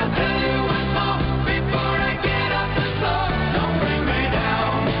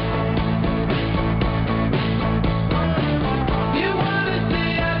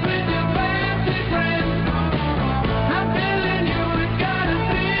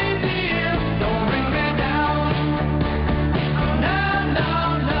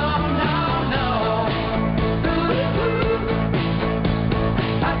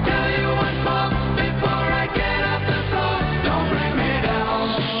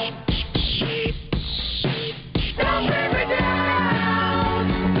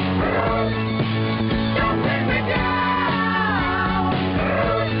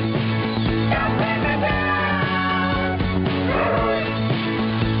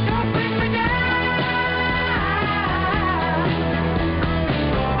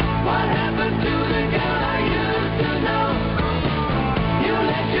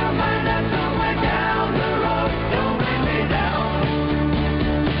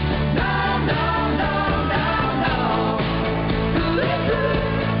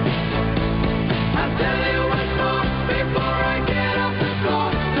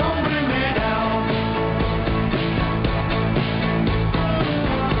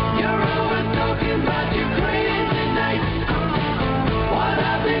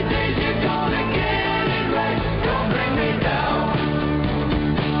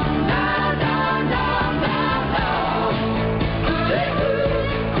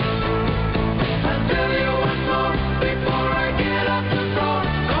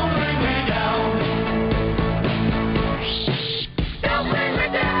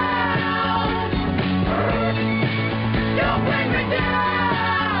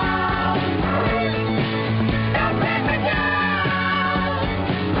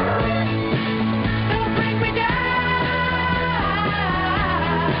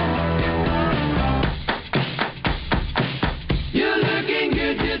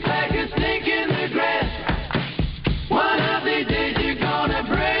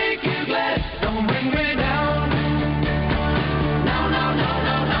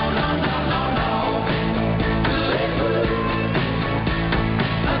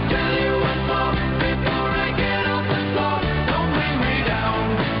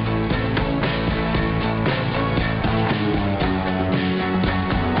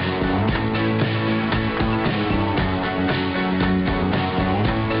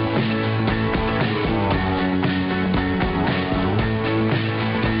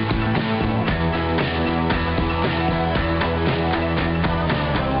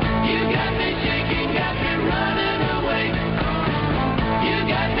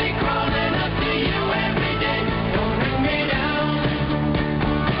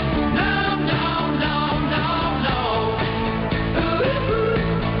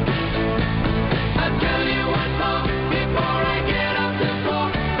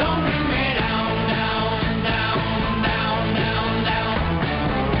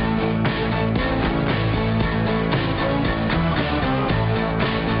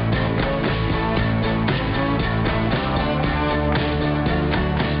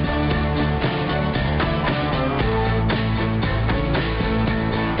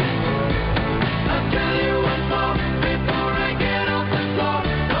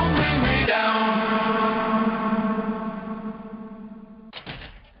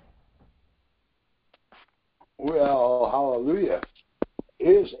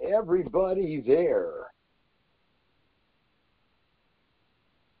 Is everybody there?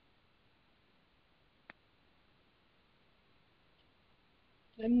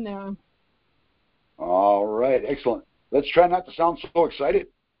 I'm there. All right, excellent. Let's try not to sound so excited.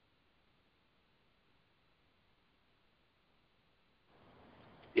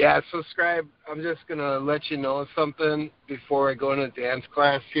 Yeah, so Scribe, I'm just going to let you know something before I go into dance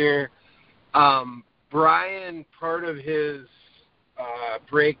class here. Brian, part of his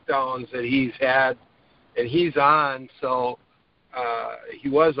breakdowns that he's had, and he's on, so he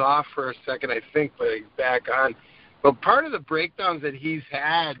was off for a second, I think, but he's back on. But part of the breakdowns that he's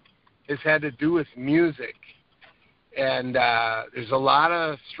had has had to do with music. And there's a lot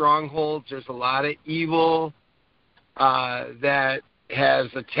of strongholds, there's a lot of evil that has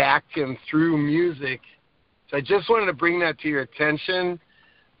attacked him through music. So I just wanted to bring that to your attention,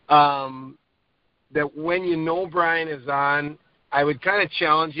 that when you know Brian is on, I would kind of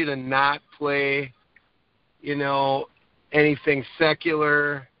challenge you to not play, anything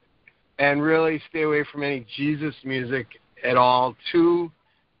secular, and really stay away from any Jesus music at all. To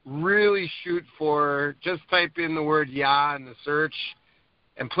really shoot for, just type in the word Yah in the search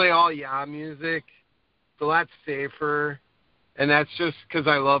and play all Yah music. It's a lot safer. And that's just because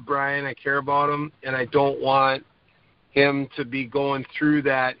I love Brian, I care about him, and I don't want him to be going through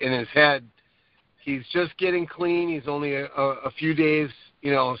that in his head. He's just getting clean. He's only a few days,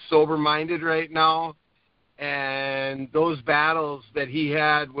 sober-minded right now. And those battles that he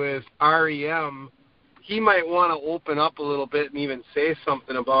had with REM, he might want to open up a little bit and even say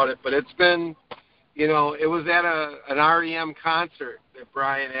something about it. But it's been, it was at an REM concert that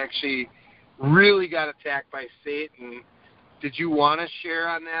Brian actually really got attacked by Satan. Did you want to share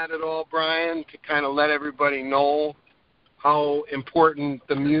on that at all, Brian, to kind of let everybody know how important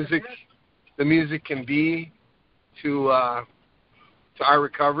the music can be to our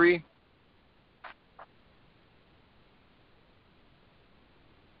recovery?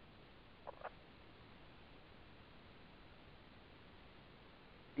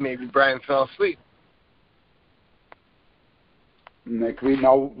 Maybe Brian fell asleep.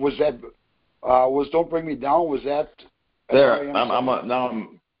 Now, was that Don't Bring Me Down? Was that there?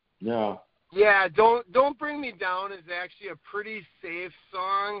 Yeah. Yeah, Don't Bring Me Down is actually a pretty safe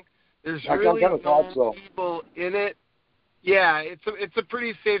song. There's really no evil in it. Yeah, it's a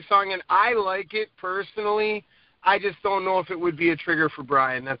pretty safe song, and I like it personally. I just don't know if it would be a trigger for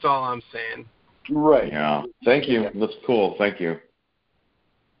Brian. That's all I'm saying. Right. Yeah. Thank you. That's cool. Thank you.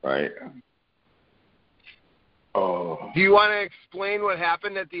 Right. Oh. Do you want to explain what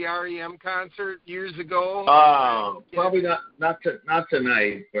happened at the REM concert years ago? Probably not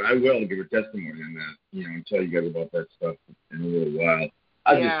tonight, but I will give a testimony on that. And tell you guys about that stuff in a little while.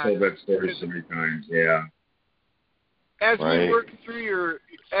 I just told that story so many times. Yeah. As we work through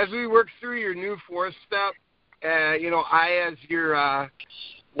your new fourth step, I as your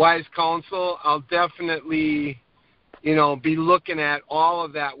wise counsel, I'll definitely, be looking at all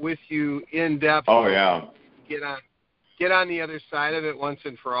of that with you in depth. Oh yeah. Get on the other side of it once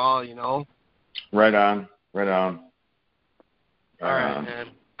and for all, Right on. All right, man.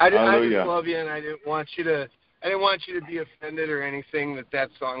 I just love you, and I didn't want you to be offended or anything that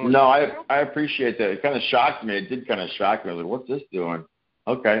song was. No, I appreciate that. It kind of shocked me. It did kind of shock me. I was like, what's this doing?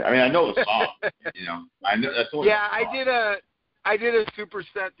 Okay. I mean, I know the song. I know that's what. Yeah, I did a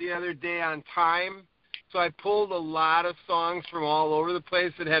superset the other day on time. So I pulled a lot of songs from all over the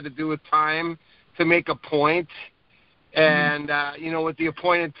place that had to do with time to make a point. And, with the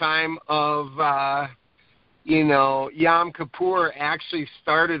appointed time of, Yom Kippur actually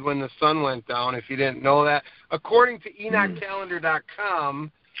started when the sun went down, if you didn't know that. According to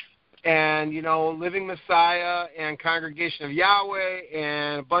EnochCalendar.com and, Living Messiah and Congregation of Yahweh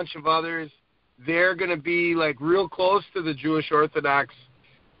and a bunch of others, they're going to be, real close to the Jewish Orthodox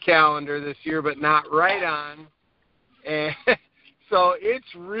calendar this year, but not right on. And so it's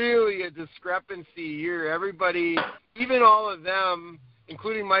really a discrepancy year. Everybody, even all of them,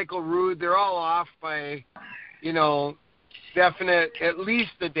 including Michael Rood, they're all off by, definite at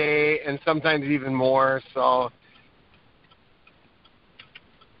least a day and sometimes even more. So,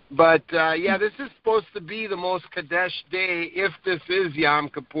 but this is supposed to be the most Kadesh day. If this is Yom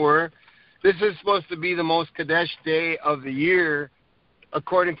Kippur, this is supposed to be the most Kadesh day of the year,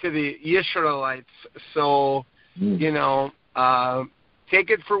 according to the Yisraelites. So, take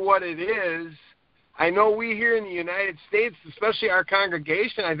it for what it is. I know we here in the United States, especially our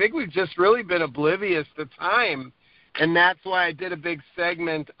congregation, I think we've just really been oblivious to time. And that's why I did a big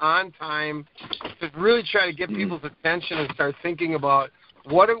segment on time to really try to get people's attention and start thinking about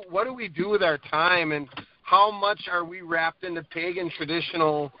what do we do with our time, and how much are we wrapped into pagan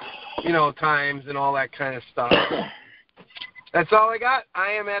traditional, times and all that kind of stuff. That's all I got.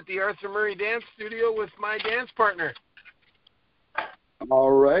 I am at the Arthur Murray Dance Studio with my dance partner.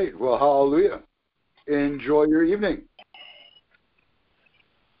 All right. Well, hallelujah. Enjoy your evening.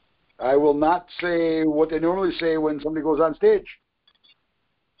 I will not say what they normally say when somebody goes on stage.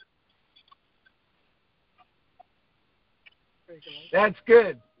 That's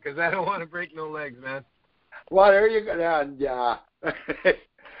good, because I don't want to break no legs, man. Well, there you go. Yeah.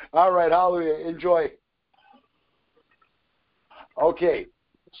 All right, hallelujah. Enjoy. Okay,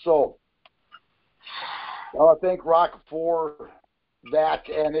 so I want to thank Rock for that,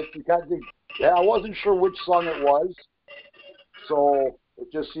 and I wasn't sure which song it was, so it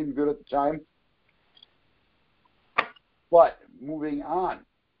just seemed good at the time. But moving on,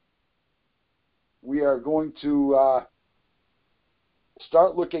 we are going to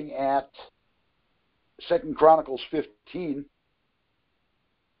start looking at 2 Chronicles 15.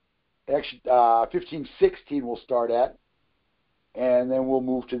 Actually, 15:16 we'll start at, and then we'll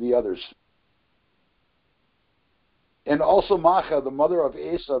move to the others. And also Maachah, the mother of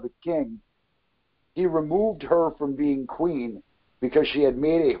Asa the king, he removed her from being queen because she had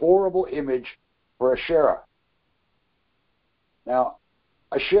made a horrible image for Asherah. Now,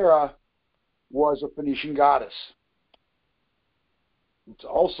 Asherah was a Phoenician goddess. It's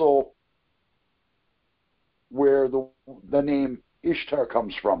also where the name Ishtar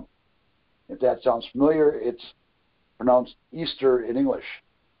comes from. If that sounds familiar, it's pronounced Easter in English.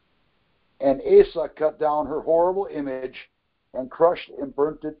 And Asa cut down her horrible image and crushed and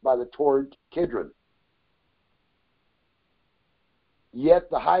burnt it by the torrent Kidron. Yet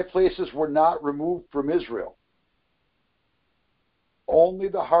the high places were not removed from Israel. Only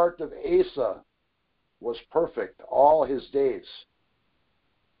the heart of Asa was perfect all his days.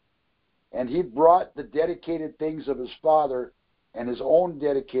 And he brought the dedicated things of his father and his own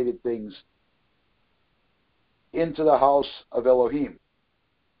dedicated things into the house of Elohim,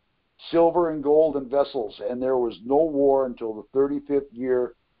 silver and gold and vessels, and there was no war until the 35th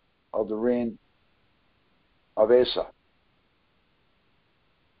year of the reign of Asa.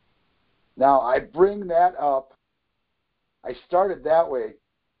 Now, I bring that up. I started that way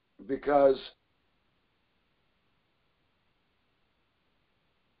because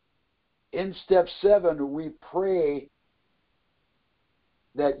in step 7, we pray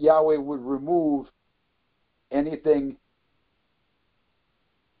that Yahweh would remove anything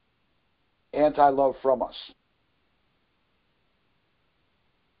anti-love from us.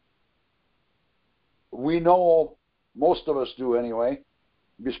 We know, most of us do anyway,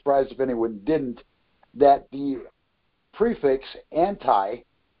 I'd be surprised if anyone didn't, that the prefix anti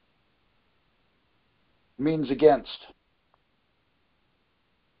means against.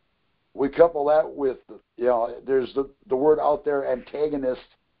 We couple that with, there's the word out there, antagonist.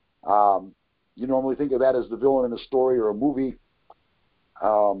 You normally think of that as the villain in a story or a movie.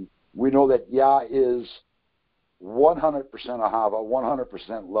 We know that Yah is 100% Ahava,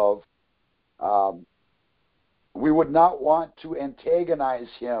 100% love. We would not want to antagonize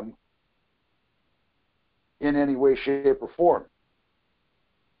him in any way, shape, or form.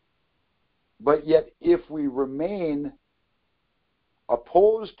 But yet, if we remain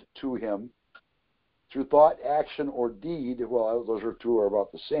opposed to him through thought, action, or deed, well, those two are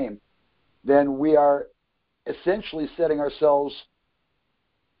about the same, then we are essentially setting ourselves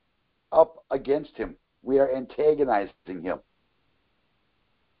up against him. We are antagonizing him.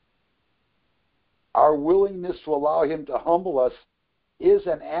 Our willingness to allow him to humble us is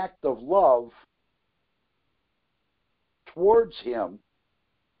an act of love towards him,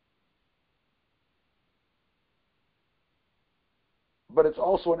 but it's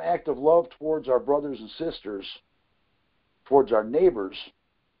also an act of love towards our brothers and sisters, towards our neighbors,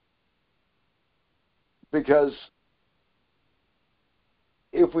 because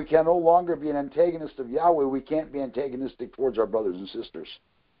if we can no longer be an antagonist of Yahweh, we can't be antagonistic towards our brothers and sisters.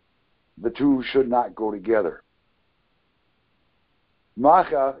 The two should not go together.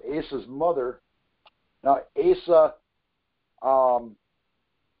 Maachah, Asa's mother. Now, Asa,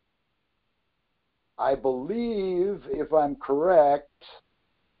 I believe, if I'm correct,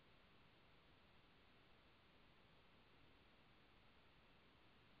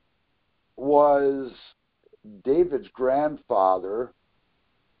 was David's grandfather.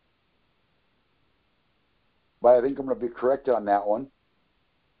 But I think I'm going to be correct on that one.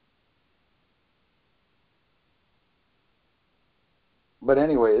 But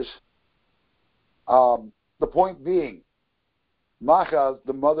anyways, the point being, Maachah,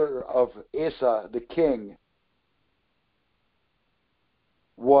 the mother of Asa, the king,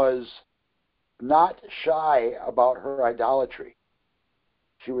 was not shy about her idolatry.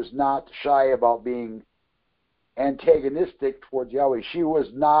 She was not shy about being antagonistic towards Yahweh. She was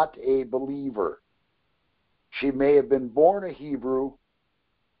not a believer. She may have been born a Hebrew,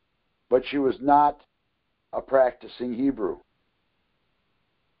 but she was not a practicing Hebrew.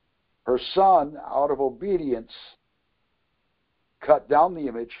 Her son, out of obedience, cut down the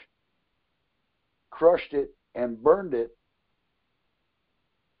image, crushed it, and burned it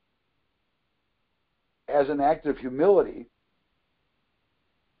as an act of humility.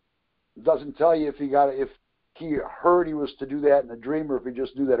 It doesn't tell you if he heard he was to do that in a dream or if he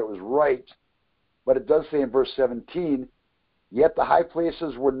just knew that it was right. But it does say in verse 17, yet the high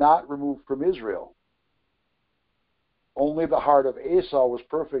places were not removed from Israel. Only the heart of Esau was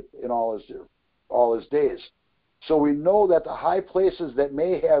perfect in all his days. So we know that the high places that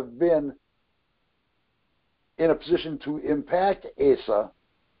may have been in a position to impact Asa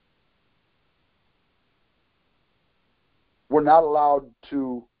were not allowed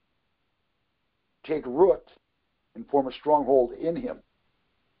to take root and form a stronghold in him.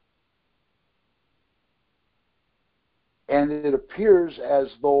 And it appears as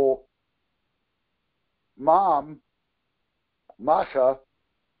though Maacah,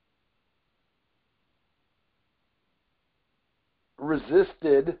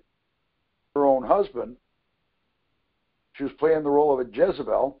 resisted her own husband. She was playing the role of a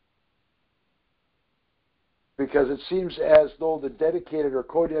Jezebel, because it seems as though the dedicated or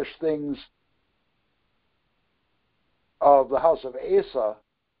Kodesh things of the house of Asa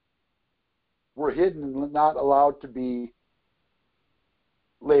were hidden and not allowed to be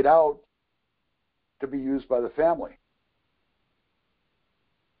laid out to be used by the family.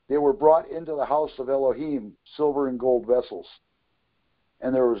 They were brought into the house of Elohim, silver and gold vessels.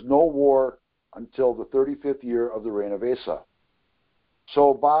 And there was no war until the 35th year of the reign of Asa.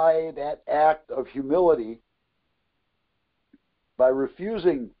 So by that act of humility, by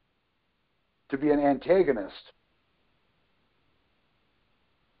refusing to be an antagonist,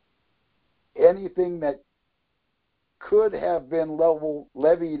 anything that could have been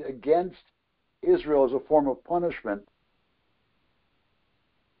levied against Israel as a form of punishment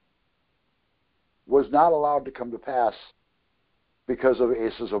was not allowed to come to pass because of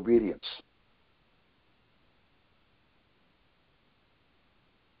Asa's obedience.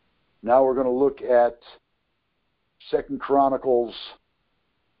 Now we're going to look at 2 Chronicles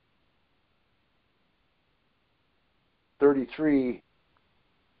 33,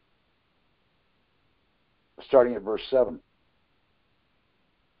 starting at verse 7.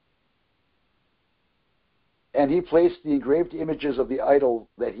 And he placed the engraved images of the idol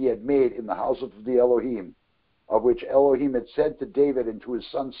that he had made in the house of the Elohim, of which Elohim had said to David and to his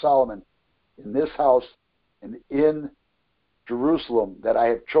son Solomon, in this house and in Jerusalem that I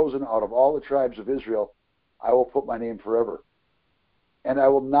have chosen out of all the tribes of Israel, I will put my name forever. And I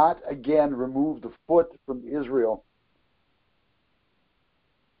will not again remove the foot from Israel.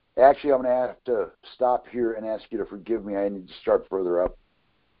 Actually, I'm going to have to stop here and ask you to forgive me. I need to start further up.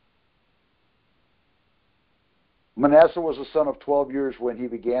 Manasseh was a son of 12 years when he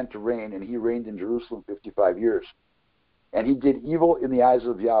began to reign, and he reigned in Jerusalem 55 years. And he did evil in the eyes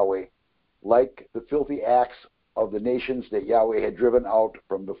of Yahweh, like the filthy acts of the nations that Yahweh had driven out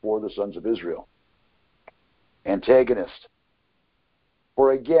from before the sons of Israel. Antagonist.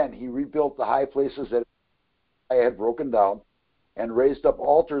 For again, he rebuilt the high places that I had broken down, and raised up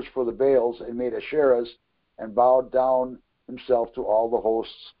altars for the Baals, and made Asherahs, and bowed down himself to all the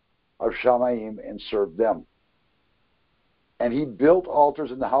hosts of Shamaim, and served them. And he built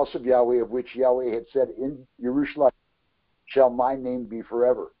altars in the house of Yahweh, of which Yahweh had said, in Jerusalem shall my name be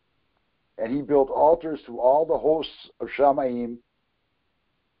forever. And he built altars to all the hosts of Shamaim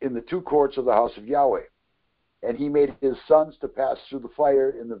in the two courts of the house of Yahweh. And he made his sons to pass through the fire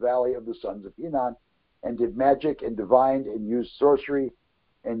in the valley of the sons of Hinnom, and did magic and divined and used sorcery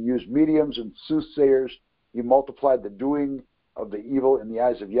and used mediums and soothsayers. He multiplied the doing of the evil in the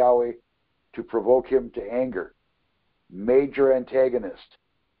eyes of Yahweh to provoke him to anger. Major antagonist.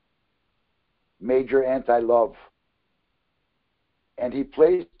 Major anti-love. And he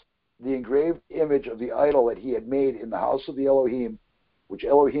placed the engraved image of the idol that he had made in the house of the Elohim, which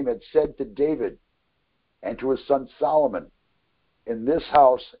Elohim had said to David and to his son Solomon, in this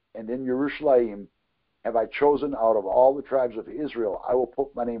house and in Jerusalem have I chosen out of all the tribes of Israel, I will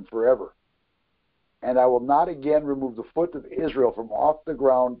put my name forever. And I will not again remove the foot of Israel from off the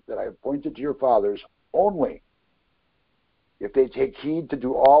ground that I have pointed to your fathers, only if they take heed to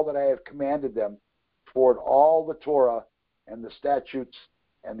do all that I have commanded them toward all the Torah and the statutes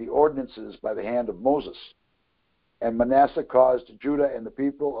and the ordinances by the hand of Moses. And Manasseh caused Judah and the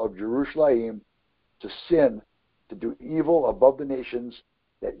people of Jerusalem to sin, to do evil above the nations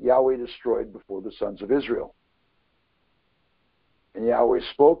that Yahweh destroyed before the sons of Israel. And Yahweh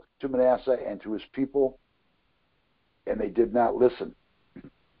spoke to Manasseh and to his people, and they did not listen.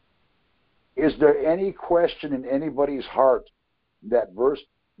 Is there any question in anybody's heart that verse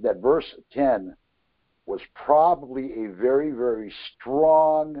 10 was probably a very, very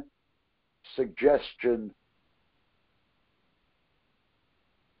strong suggestion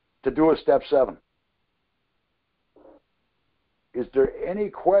to do a step 7? Is there any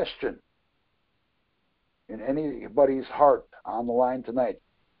question in anybody's heart on the line tonight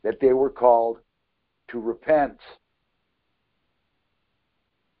that they were called to repent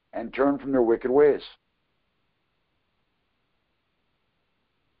and turn from their wicked ways?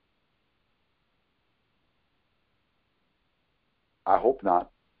 I hope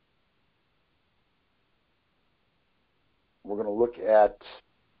not. We're going to look at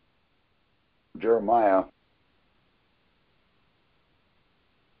Jeremiah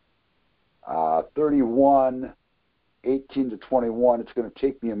 31, 18 to 21. It's going to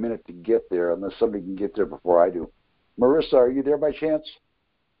take me a minute to get there, unless somebody can get there before I do. Marissa, are you there by chance?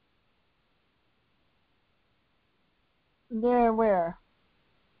 There, where?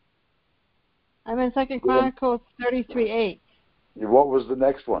 I'm in 2 Chronicles 33:8. What was the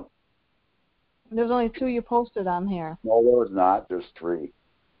next one? There's only 2 you posted on here. No, there was not. There's 3.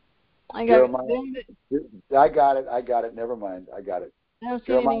 I got it. I got it. Never mind. I got it. I don't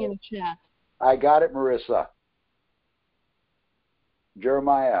see anything in the chat. I got it, Marissa.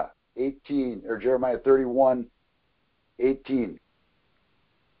 Jeremiah 18, or Jeremiah 31, 18.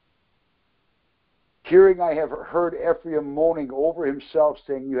 Hearing I have heard Ephraim moaning over himself,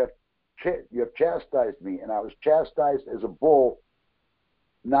 saying, You have chastised me, and I was chastised as a bull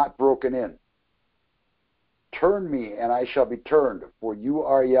not broken in. Turn me, and I shall be turned, for you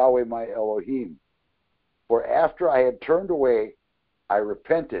are Yahweh my Elohim. For after I had turned away, I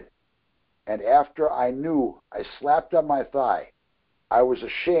repented, and after I knew, I slapped on my thigh. I was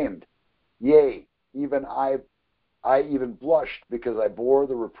ashamed, yea, even I even blushed, because I bore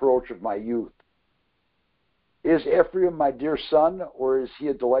the reproach of my youth. Is Ephraim my dear son, or is he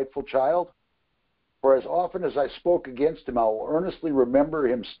a delightful child? For as often as I spoke against him, I will earnestly remember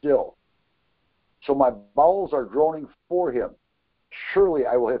him still. So my bowels are groaning for him. Surely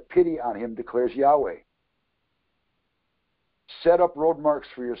I will have pity on him, declares Yahweh. Set up road marks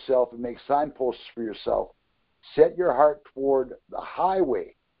for yourself and make signposts for yourself. Set your heart toward the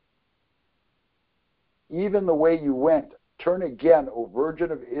highway, even the way you went. Turn again, O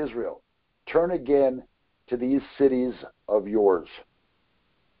Virgin of Israel. Turn again to these cities of yours.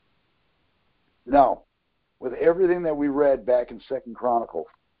 Now, with everything that we read back in 2 Chronicles,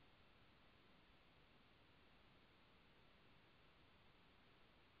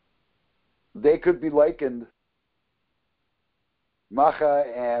 they could be likened, Macha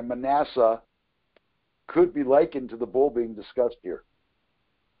and Manasseh could be likened to the bull being discussed here.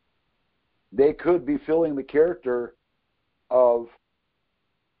 They could be filling the character of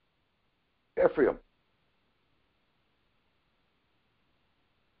Ephraim.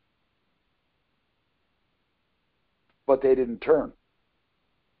 But they didn't turn.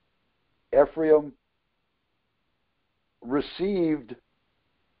 Ephraim received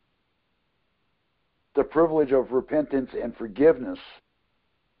the privilege of repentance and forgiveness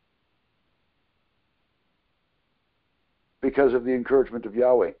because of the encouragement of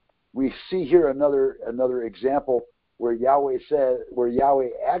Yahweh. We see here another example where Yahweh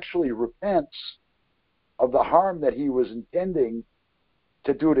actually repents of the harm that he was intending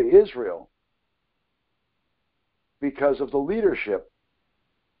to do to Israel because of the leadership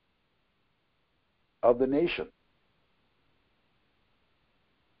of the nation.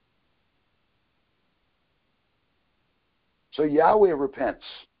 So Yahweh repents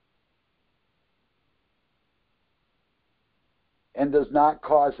and does not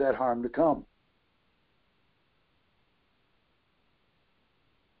cause that harm to come.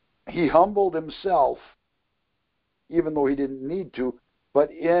 He humbled himself, even though he didn't need to,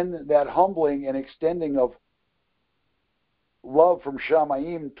 but in that humbling and extending of love from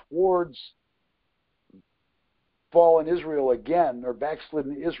Shamayim towards fallen Israel again, or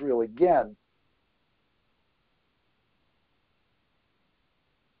backslidden Israel again,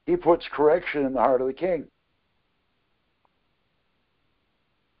 he puts correction in the heart of the king.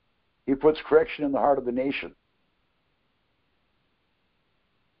 He puts correction in the heart of the nation.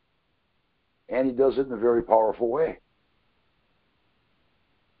 And he does it in a very powerful way.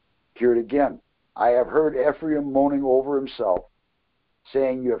 Hear it again. I have heard Ephraim moaning over himself,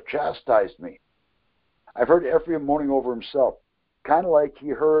 saying, You have chastised me. I've heard Ephraim moaning over himself, kind of like he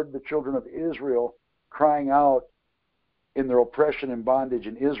heard the children of Israel crying out in their oppression and bondage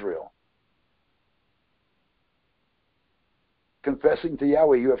in Israel, confessing to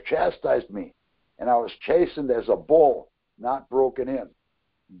Yahweh, you have chastised me, and I was chastened as a bull, not broken in.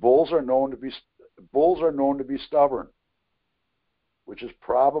 Bulls are known to be stubborn, which is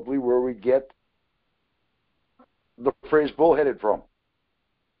probably where we get the phrase bullheaded from.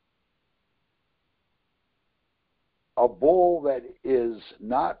 A bull that is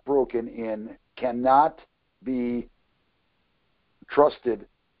not broken in cannot be trusted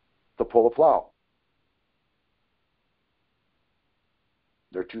to pull a plow.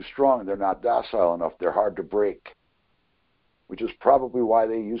 They're too strong. They're not docile enough. They're hard to break, which is probably why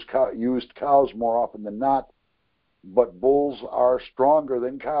they used cows more often than not. But bulls are stronger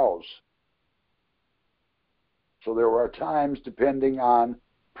than cows. So there are times, depending on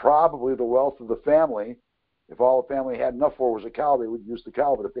probably the wealth of the family, if all the family had enough for was a cow, they would use the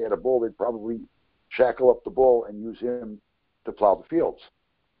cow. But if they had a bull, they'd probably shackle up the bull and use him to plow the fields.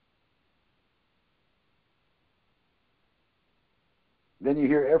 Then you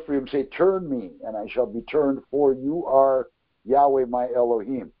hear Ephraim say, turn me, and I shall be turned, for you are Yahweh my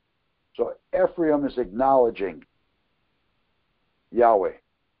Elohim. So Ephraim is acknowledging Yahweh.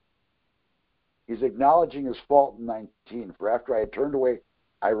 He's acknowledging his fault in 19. For after I had turned away,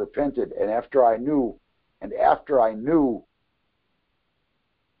 I repented, and after I knew,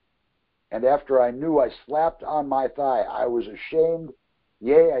 I slapped on my thigh. I was ashamed,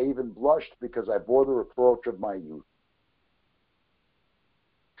 yea, I even blushed, because I bore the reproach of my youth.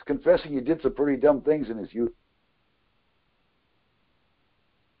 He's confessing he did some pretty dumb things in his youth.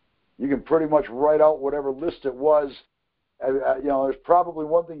 You can pretty much write out whatever list it was. There's probably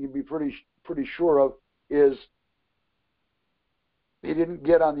one thing you'd be pretty sure of is he didn't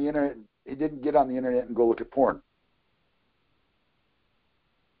get on the internet. He didn't get on the internet and go look at porn.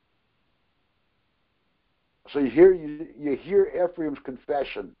 So you hear Ephraim's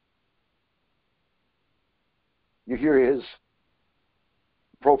confession. You hear his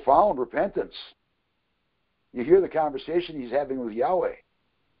profound repentance. You hear the conversation he's having with Yahweh.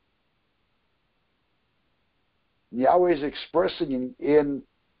 Yahweh is expressing in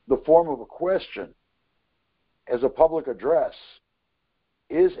the form of a question as a public address.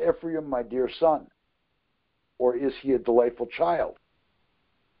 Is Ephraim my dear son? Or is he a delightful child?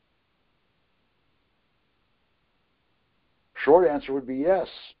 Short answer would be yes.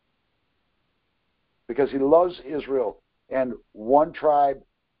 Because he loves Israel. And one tribe,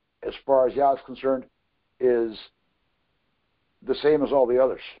 as far as Yah is concerned, is the same as all the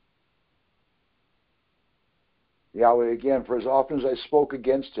others. Yahweh again, for as often as I spoke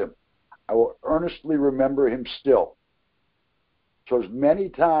against him, I will earnestly remember him still. So as many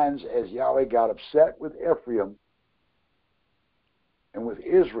times as Yahweh got upset with Ephraim and with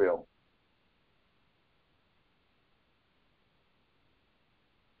Israel,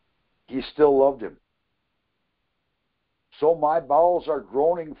 he still loved him. So my bowels are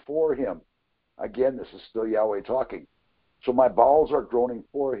groaning for him. Again, this is still Yahweh talking. So my bowels are groaning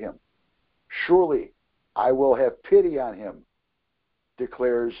for him. Surely I will have pity on him,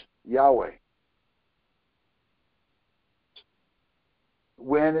 declares Yahweh.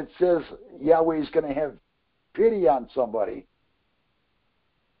 When it says Yahweh is going to have pity on somebody,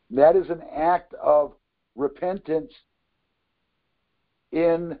 that is an act of repentance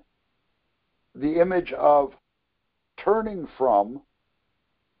in the image of turning from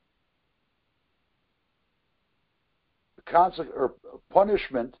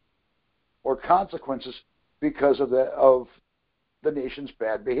punishment or consequences because of the nation's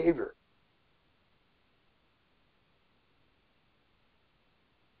bad behavior.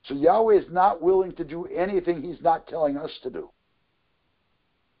 So Yahweh is not willing to do anything he's not telling us to do.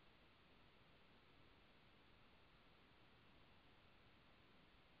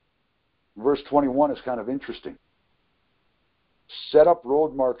 Verse 21 is kind of interesting. Set up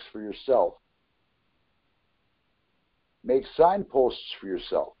road marks for yourself. Make signposts for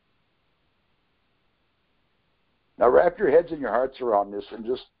yourself. Now wrap your heads and your hearts around this and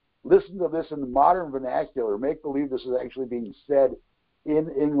just listen to this in the modern vernacular. Make believe this is actually being said in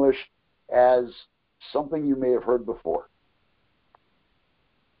English as something you may have heard before.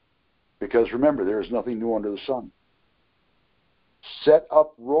 Because remember, there is nothing new under the sun. Set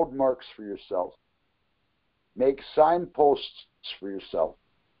up road marks for yourself. Make signposts for yourself.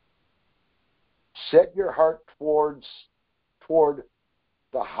 Set your heart toward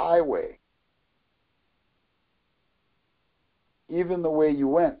the highway, even the way you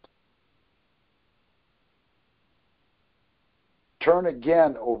went. Turn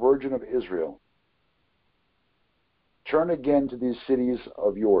again, O Virgin of Israel. Turn again to these cities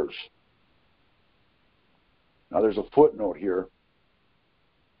of yours. Now there's a footnote here.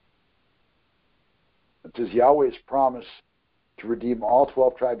 It says Yahweh's promise to redeem all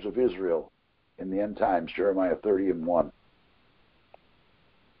 12 tribes of Israel in the end times, Jeremiah 30:1.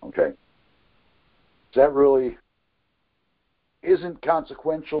 Okay. That really isn't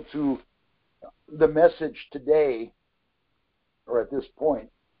consequential to the message today or at this point.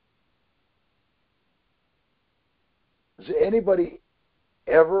 Has anybody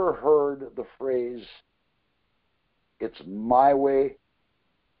ever heard the phrase, it's my way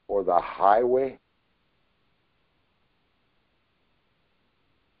or the highway?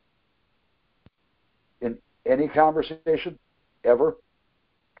 In any conversation, ever?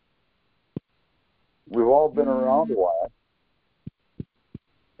 We've all been around a while.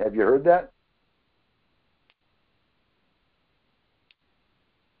 Have you heard that?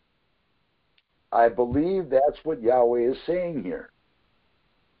 I believe that's what Yahweh is saying here.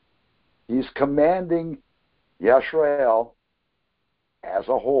 He's commanding Yisrael as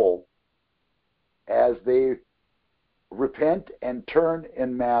a whole, as they repent and turn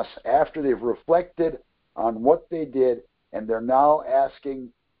en masse after they've reflected on what they did, and they're now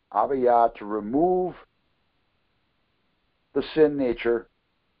asking Abiyah to remove the sin nature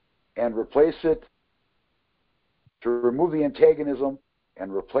and replace it, to remove the antagonism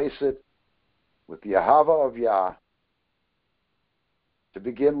and replace it with the Ahava of Yah, to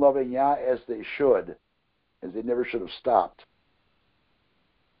begin loving Yah as they should, as they never should have stopped.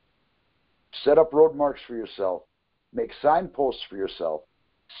 Set up road marks for yourself. Make signposts for yourself.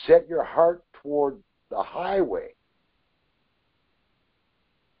 Set your heart toward the highway,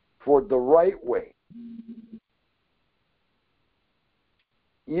 toward the right way.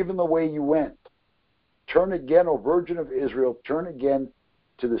 Even the way you went. Turn again, O Virgin of Israel, turn again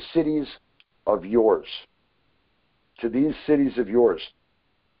to the cities of yours. To these cities of yours.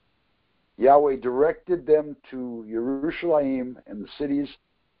 Yahweh directed them to Yerushalayim and the cities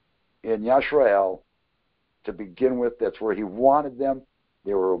in Yisrael to begin with. That's where he wanted them.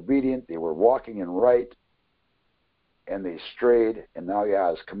 They were obedient. They were walking in right. And they strayed. And now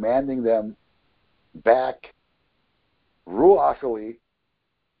Yah is commanding them back, ruachally,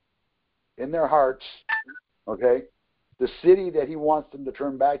 in their hearts. Okay? The city that he wants them to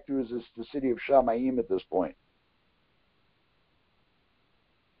turn back to is the city of Shamayim at this point.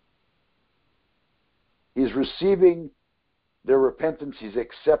 He's receiving their repentance. He's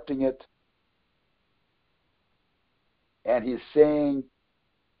accepting it. And he's saying,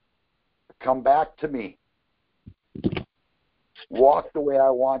 come back to me. Walk the way I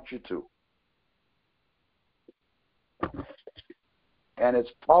want you to. And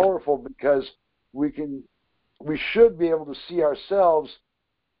it's powerful because we should be able to see ourselves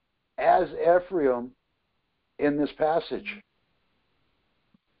as Ephraim in this passage.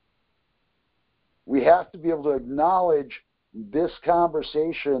 We have to be able to acknowledge this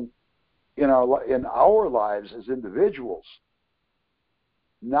conversation in our lives as individuals,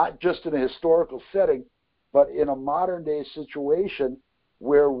 not just in a historical setting, but in a modern day situation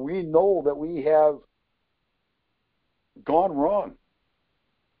where we know that we have gone wrong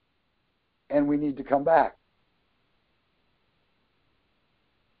and we need to come back.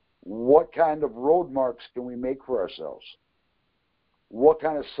 What kind of road marks can we make for ourselves? What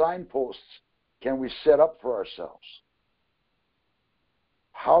kind of signposts can we set up for ourselves?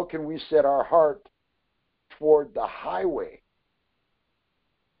 How can we set our heart toward the highway?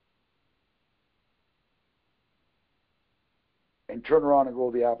 And turn around and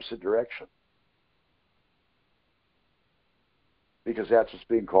go the opposite direction? Because that's what's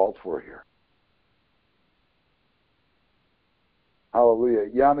being called for here. Hallelujah.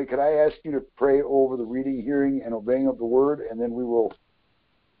 Yami, could I ask you to pray over the reading, hearing, and obeying of the word, and then we will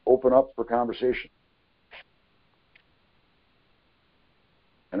open up for conversation.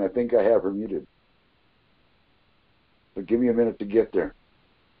 And I think I have her muted. But give me a minute to get there.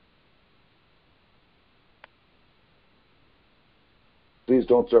 Please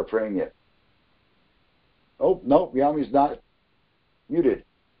don't start praying yet. Oh, no, Yami's not muted.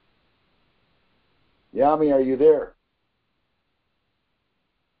 Yami, are you there?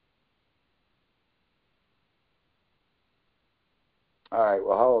 All right,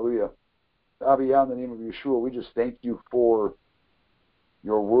 well, hallelujah. Abiyah, in the name of Yeshua, we just thank you for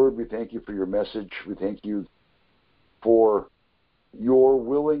your word. We thank you for your message. We thank you for your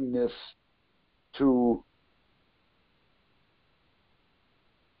willingness to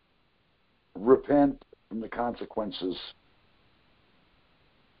repent from the consequences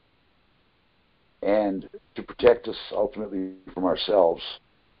and to protect us ultimately from ourselves,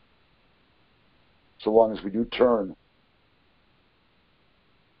 so long as we do turn,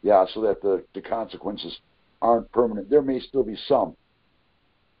 so that the consequences aren't permanent. There may still be some.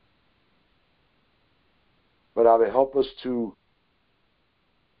 But Abba, help us to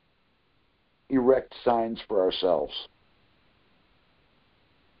erect signs for ourselves.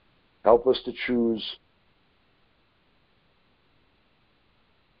 Help us to choose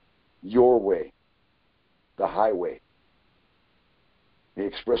your way, the highway, the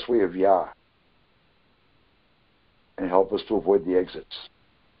expressway of Yah, and help us to avoid the exits.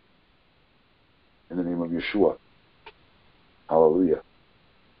 In the name of Yeshua. Hallelujah.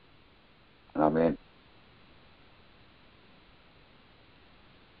 And amen.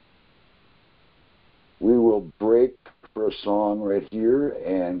 We will break for a song right here,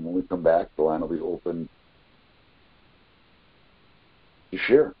 and when we come back, the line will be open to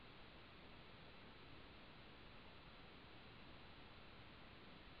share.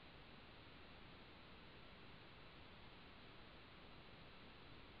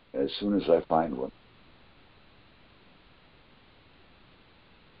 As soon as I find one.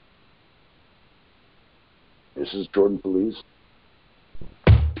 This is Jordan Feliz.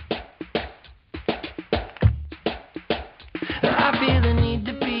 I feel the need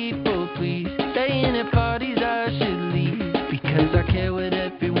to people please. Staying at parties I should leave, because I care what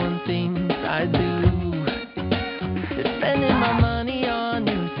everyone thinks I do. Spending my money on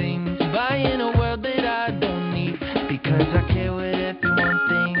new things, buying a world that I don't need, because I care what everyone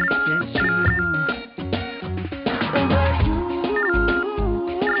thinks is true. But you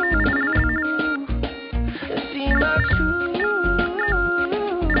see my true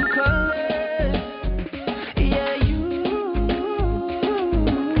colors. Yeah, you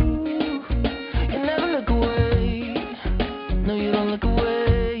never look away. No, you don't look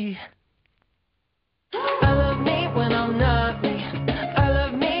away. I love me when I'm not me. I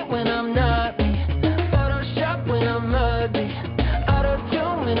love me when I'm not me. Photoshop when I'm ugly.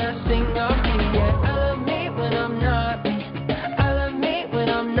 Auto-tune when I sing off key. Yeah, I love me when I'm not me. I love me when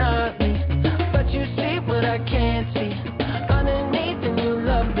I'm not me. But you see what I can't see underneath, and you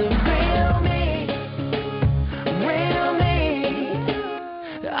love the real me. Real me.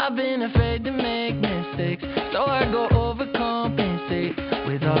 I've been afraid to make mistakes, so I go overcompensate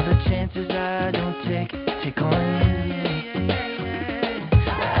with all the chances I don't take on you.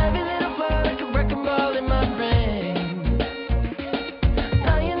 Every little flaw like a wrecking ball in my brain.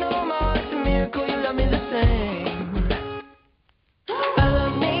 Now you know my heart's a miracle, you love me the same. I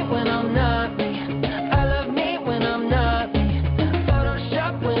love me when I'm not me. I love me when I'm not me.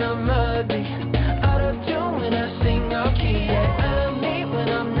 Photoshop when I'm ugly. Auto-tune when I sing off key. Yeah, I love me when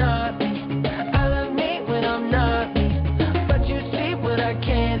I'm not me. I love me when I'm not me. But you see what I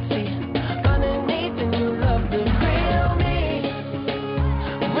can't see underneath, and you love the real me.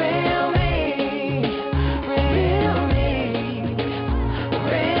 Real me. Real me.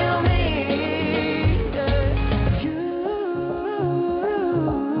 Real me. Yeah.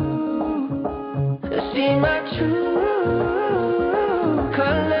 You see my true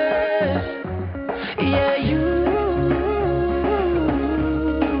colors. Yeah, you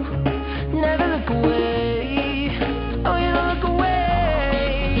never look away. Oh, you don't look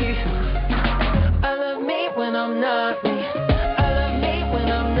away. I love me when I'm not me. I love me when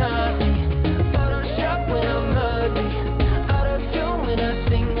I'm not me. Photoshop when I'm ugly. Auto-tune when I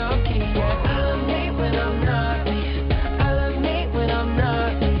sing off key. Yeah, I love me when I'm not me. I love me when I'm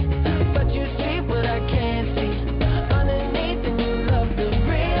not me. But you see what I can't see underneath, and you love the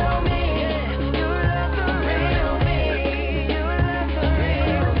real me. You love the real me. You love the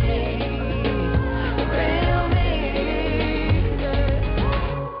real me. Real me.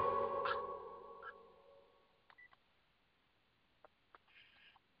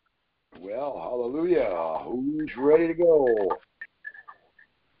 Well, hallelujah. Who's ready to go?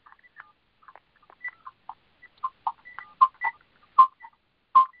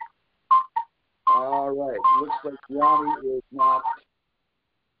 All right. Looks like Ronnie is not.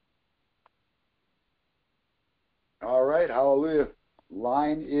 All right. Hallelujah.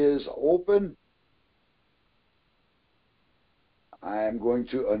 Line is open. I'm going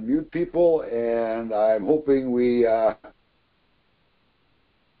to unmute people, and I'm hoping we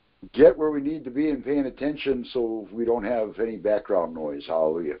get where we need to be and paying attention so we don't have any background noise.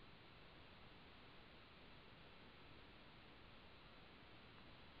 Hallelujah.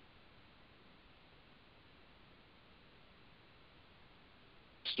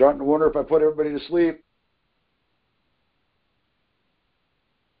 Starting to wonder if I put everybody to sleep.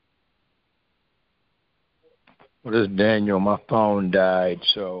 Well, this is Daniel. My phone died,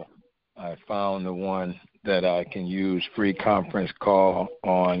 so I found the one that I can use free conference call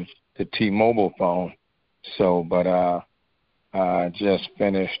on the T-Mobile phone. So, but I just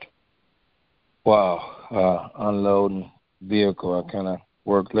finished. Wow, unloading vehicle. I kind of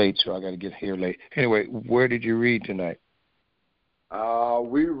work late, so I got to get here late. Anyway, where did you read tonight?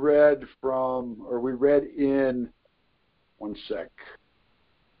 We read in, 1 sec,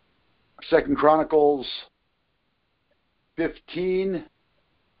 2 Chronicles 15.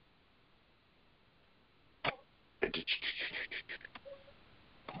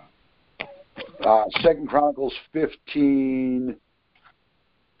 2 Chronicles 15,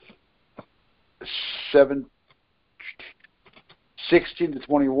 16 to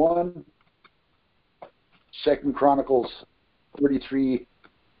 21. 2 Chronicles 33,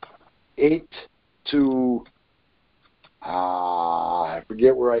 8 to, I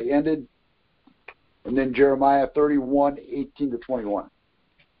forget where I ended. And then Jeremiah 31, 18 to 21.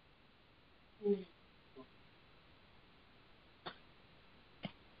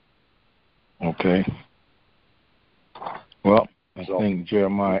 Okay. Well, I think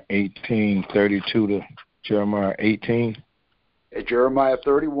Jeremiah 18, 32 to Jeremiah 18. Jeremiah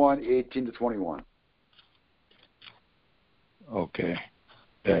 31, 18 to 21. Okay.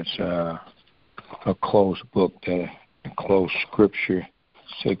 That's a close book, a close scripture,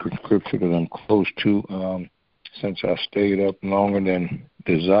 sacred scripture that I'm close to. Since I stayed up longer than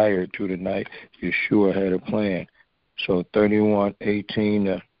desired to tonight, Yeshua had a plan. So 31, 18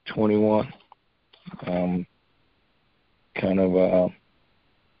 to 21.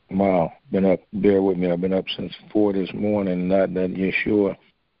 Wow, been up, bear with me, I've been up since 4 this morning, not that Yeshua,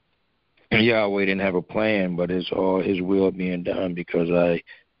 Yahweh didn't have a plan, but it's all His will being done, because I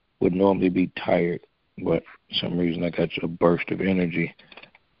would normally be tired, but for some reason I got a burst of energy.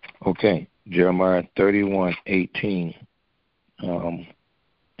 Okay, Jeremiah 31, 18.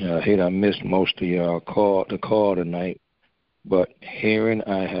 I hate I missed most of y'all the call tonight. But herein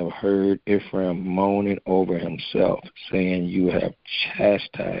I have heard Ephraim moaning over himself, saying, You have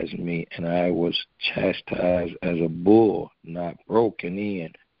chastised me, and I was chastised as a bull, not broken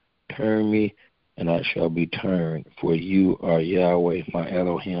in. Turn me, and I shall be turned, for you are Yahweh, my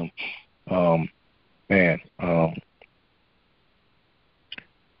Elohim.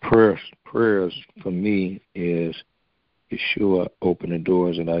 Prayers for me is Yeshua open the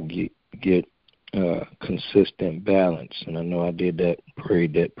doors and I get consistent balance, and I know I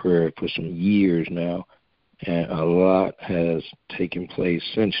prayed that prayer for some years now, and a lot has taken place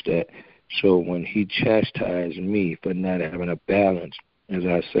since that. So when He chastised me for not having a balance, as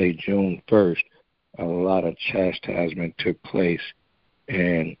I say, June 1st, a lot of chastisement took place,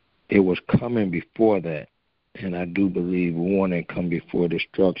 and it was coming before that, and I do believe warning come before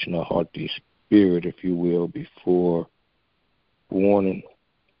destruction, a haughty spirit, if you will, before warning.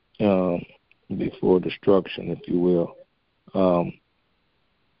 Before destruction, if you will.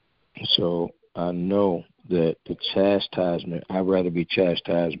 So I know that the chastisement, I'd rather be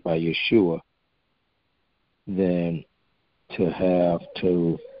chastised by Yeshua than to have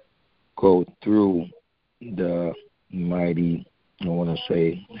to go through the mighty, I want to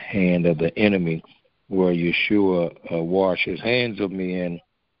say, hand of the enemy, where Yeshua wash His hands of me and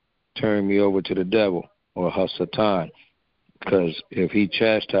turn me over to the devil or Hasatan. Because if He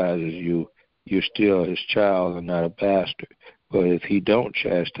chastises you, you're still His child and not a bastard. But if He don't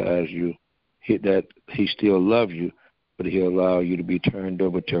chastise you, He still loves you, but He'll allow you to be turned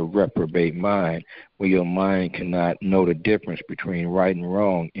over to a reprobate mind, where your mind cannot know the difference between right and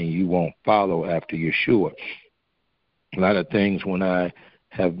wrong, and you won't follow after Yeshua. A lot of things when I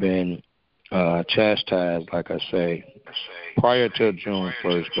have been chastised, like I say, prior to June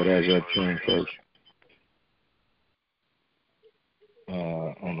 1st, but as of June 1st, I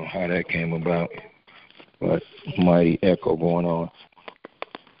don't know how that came about, but mighty echo going on.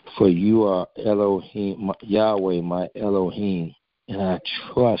 For you are Elohim, Yahweh, my Elohim, and I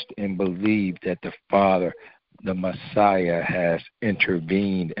trust and believe that the Father, the Messiah, has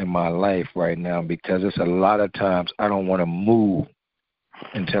intervened in my life right now, because it's a lot of times I don't want to move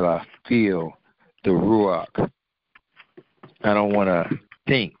until I feel the Ruach. I don't want to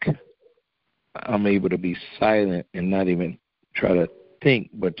think. I'm able to be silent and not even try to think,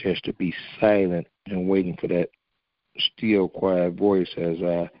 but just to be silent and waiting for that still, quiet voice as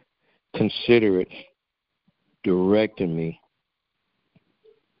I consider it directing me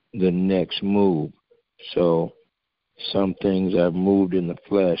the next move. So some things I've moved in the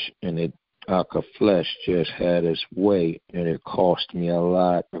flesh, and the flesh just had its way, and it cost me a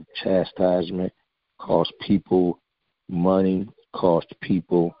lot of chastisement, cost people money, cost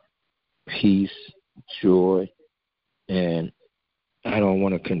people peace, joy, and I don't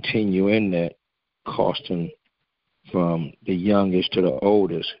want to continue in that, costing from the youngest to the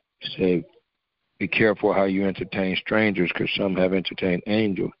oldest. Say, be careful how you entertain strangers, because some have entertained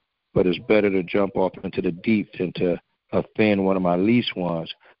angels. but it's better to jump off into the deep than to offend one of my least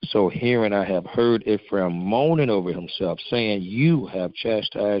ones. So herein I have heard Ephraim moaning over himself, saying, you have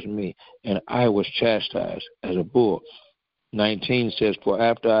chastised me, and I was chastised as a bull. 19 says, for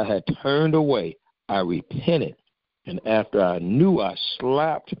after I had turned away, I repented, and after I knew, I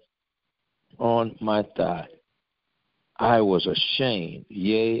slapped on my thigh. I was ashamed,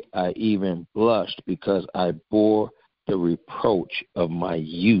 yea, I even blushed, because I bore the reproach of my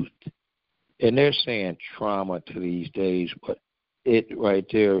youth. And they're saying trauma to these days, but it right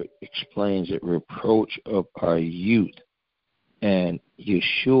there explains it, reproach of our youth. And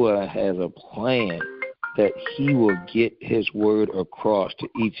Yeshua has a plan that he will get his word across to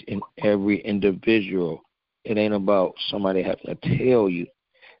each and every individual. It ain't about somebody having to tell you.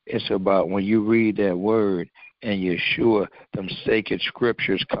 It's about when you read that word and Yeshua, them sacred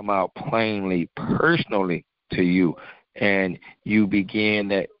scriptures come out plainly, personally to you, and you begin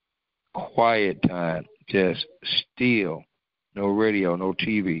that quiet time, just still. No radio, no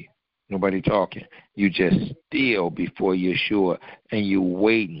TV, nobody talking. You just still before Yeshua, and you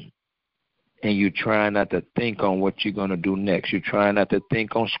waiting, and you trying not to think on what you're going to do next. You're trying not to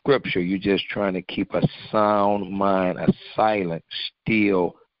think on Scripture. You're just trying to keep a sound mind, a silent,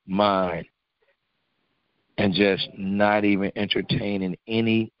 still mind, and just not even entertaining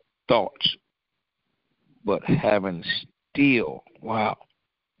any thoughts, but having still. Wow.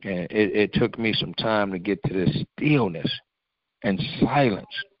 And it took me some time to get to this stillness and silence,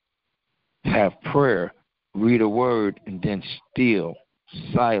 have prayer, read a word, and then still,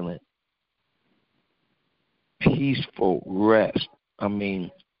 silent, peaceful rest. I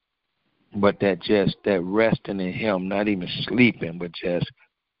mean, but that resting in him, not even sleeping, but just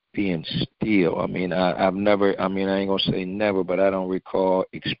being still. I mean, I ain't going to say never, but I don't recall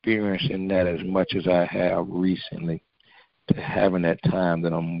experiencing that as much as I have recently, to having that time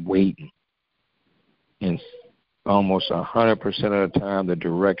that I'm waiting. And almost 100% of the time, the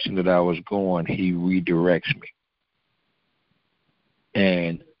direction that I was going, he redirects me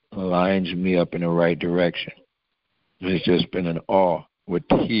and lines me up in the right direction. It's just been an awe with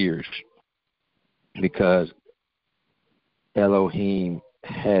tears, because Elohim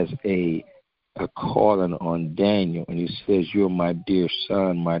has a calling on Daniel, and he says, you're my dear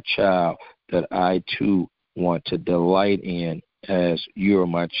son, my child, that I too want to delight in, as you're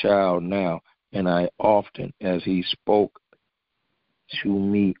my child now. And I often, as he spoke to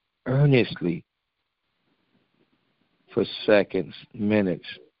me earnestly for seconds, minutes,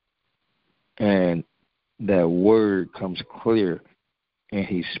 and that word comes clear, and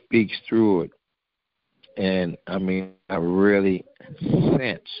he speaks through it. And, I mean, I really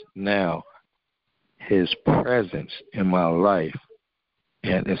sense now his presence in my life.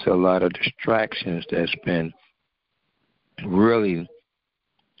 And it's a lot of distractions that's been really,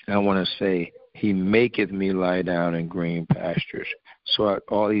 I want to say, he maketh me lie down in green pastures. So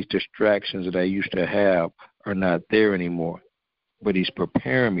all these distractions that I used to have are not there anymore. But he's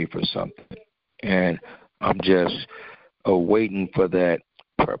preparing me for something. And I'm just waiting for that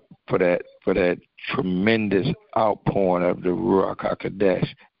tremendous outpouring of the Ruach HaKodesh.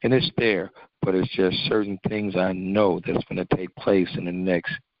 And it's there, but it's just certain things I know that's going to take place in the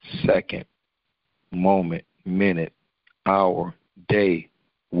next second, moment, minute, hour, day,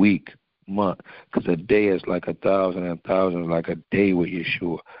 week, month. Because a day is like 1,000, and 1,000 is like a day with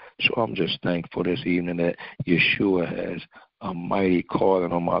Yeshua. So I'm just thankful this evening that Yeshua has a mighty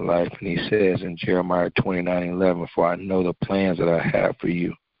calling on my life. And he says in Jeremiah 29:11, for I know the plans that I have for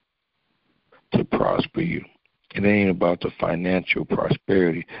you, to prosper you. It ain't about the financial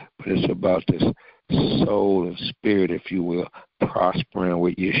prosperity, but it's about this soul and spirit, if you will, prospering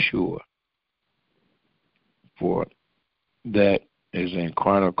with Yeshua. For that is in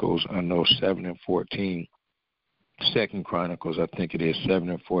Chronicles, I know 7:14. 2 Chronicles, I think it is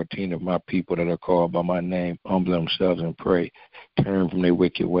 7:14, of my people that are called by my name humble themselves and pray, turn from their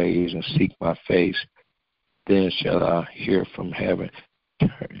wicked ways and seek my face. Then shall I hear from heaven,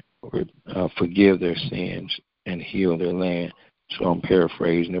 forgive their sins and heal their land. So I'm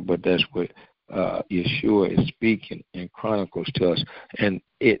paraphrasing it, but that's what Yeshua is speaking in Chronicles to us. And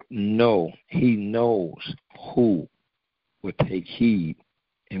he knows who would take heed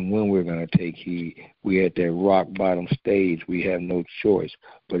and when we're going to take heed. We're at that rock bottom stage. We have no choice.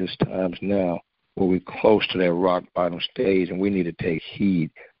 But it's times now where we're close to that rock bottom stage, and we need to take heed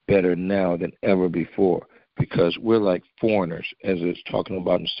better now than ever before, because we're like foreigners, as it's talking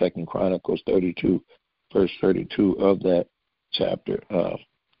about in 2 Chronicles 32, verse 32 of that chapter. I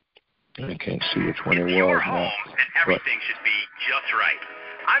can't see which one it was your now. Home, and everything should be just right.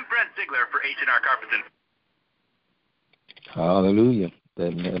 I'm Brent Ziegler for H&R Carpets. Hallelujah.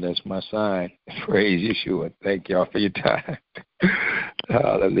 That's my sign. Praise Yeshua. Thank y'all for your time.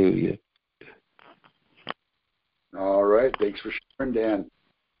 Hallelujah. All right. Thanks for sharing, Dan.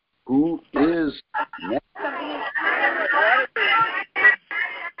 Who is next?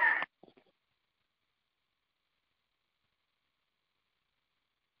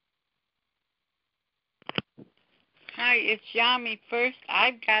 Hi, it's Yami. First,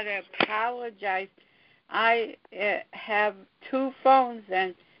 I've got to apologize. I have two phones,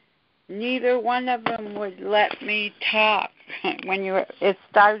 and neither one of them would let me talk. It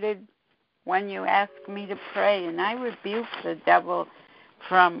started when you asked me to pray, and I rebuked the devil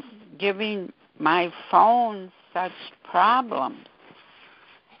from giving my phone such problems.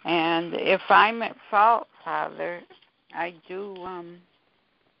 And if I'm at fault, Father, I do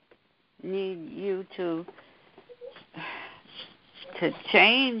need you to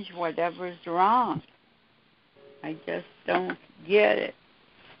change whatever's wrong. I just don't get it,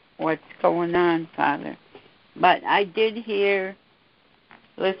 what's going on, Father. But I did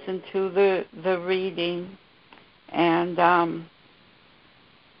listen to the reading, and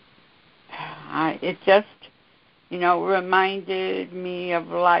it just, reminded me of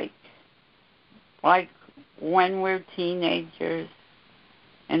like when we're teenagers,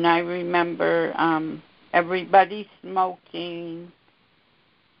 and I remember everybody smoking,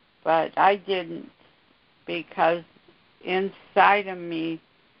 but I didn't, because inside of me,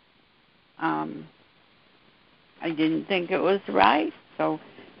 I didn't think it was right, so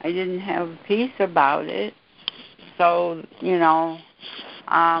I didn't have peace about it. So,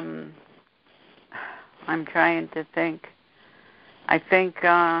 I'm trying to think. I think,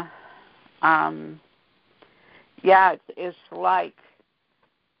 it's like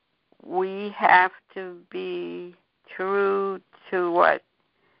we have to be true to what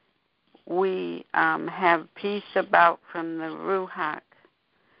we have peace about from the Ruach.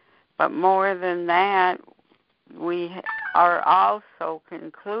 But more than that, we are also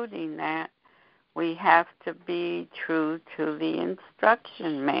concluding that we have to be true to the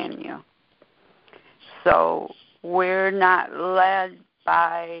instruction manual. So we're not led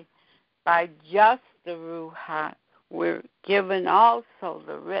by just the Ruach. We're given also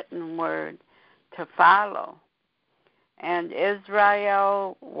the written word to follow. And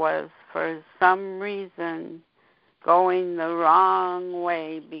Israel was, for some reason, going the wrong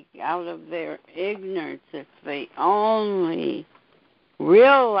way out of their ignorance. If they only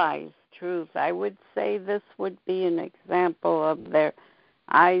realized truth, I would say this would be an example of their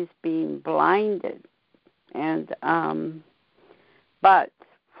eyes being blinded. And but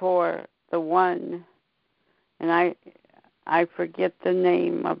for the one, and I forget the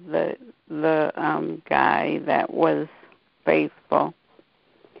name of the guy that was faithful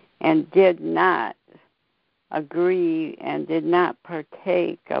and did not agree and did not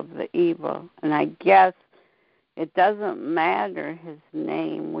partake of the evil. And I guess it doesn't matter his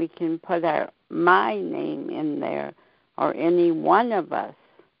name. We can put my name in there, or any one of us,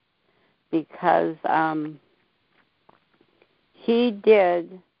 because he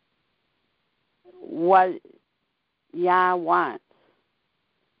did what Yah wants.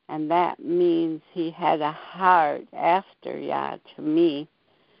 And that means he had a heart after Yah. To me,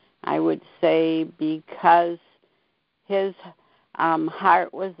 I would say, because his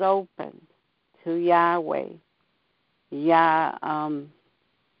heart was open to Yahweh. Yah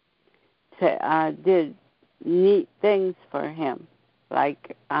did neat things for him,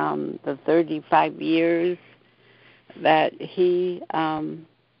 like the 35 years that he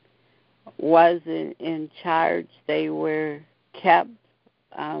was in charge. They were kept.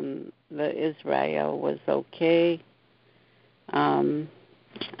 The Israel was okay.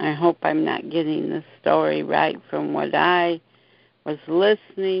 I hope I'm not getting the story right from what I was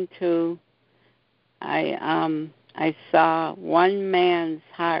listening to. I saw one man's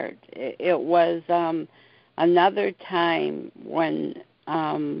heart. It was another time when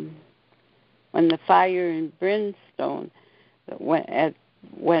the fire and brimstone,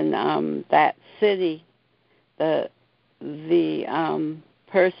 when that city, the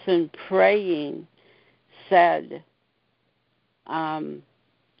person praying said,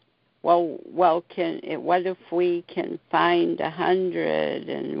 what if we can find 100,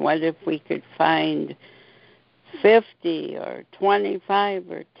 and what if we could find 50 or 25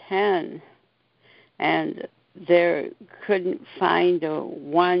 or 10? And there couldn't find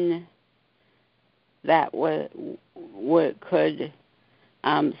one that could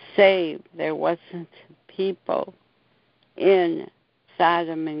save. There wasn't people in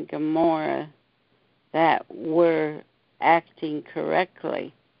Sodom and Gomorrah that were acting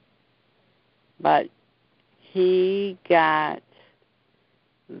correctly. But he got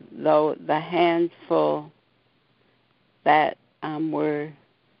though the handful that were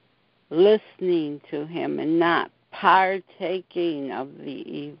listening to him and not partaking of the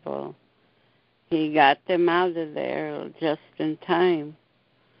evil, he got them out of there just in time.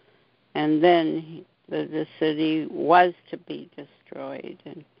 And then the city was to be destroyed.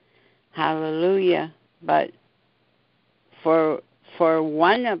 And hallelujah. But for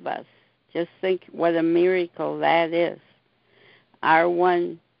one of us, just think what a miracle that is. Our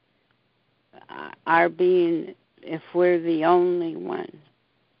being, if we're the only one,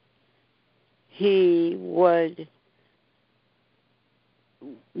 he would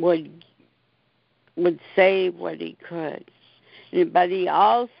save what he could. But he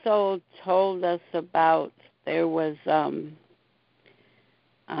also told us about there was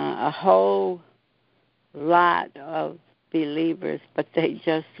a whole lot of believers, but they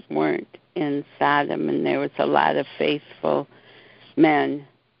just weren't in Sodom, and there was a lot of faithful men,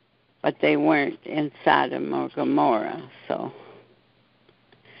 but they weren't in Sodom or Gomorrah.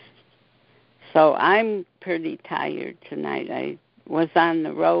 So I'm pretty tired tonight. I was on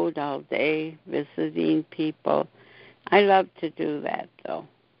the road all day visiting people. I love to do that, though.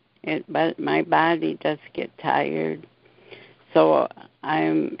 But my body does get tired. So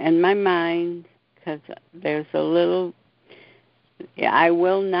I'm in my mind, because there's a little, I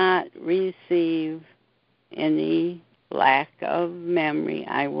will not receive any lack of memory.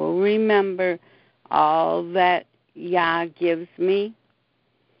 I will remember all that Yah gives me,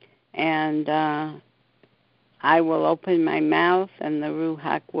 and I will open my mouth, and the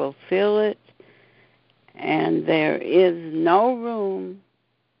Ruach will fill it, and there is no room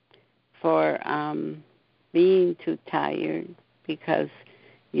for being too tired, because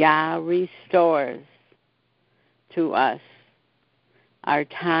Yah restores to us our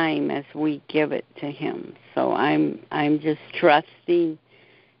time as we give it to him. So I'm just trusting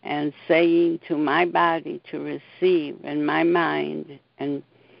and saying to my body to receive, and my mind and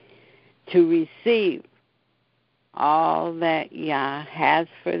to receive all that Yah has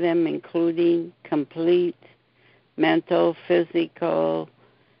for them, including complete mental, physical,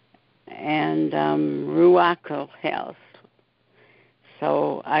 and ruachal health.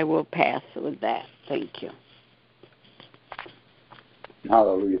 So I will pass with that. Thank you.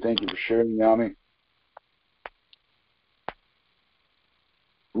 Hallelujah. Thank you for sharing, Yami.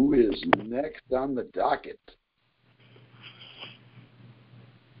 Who is next on the docket?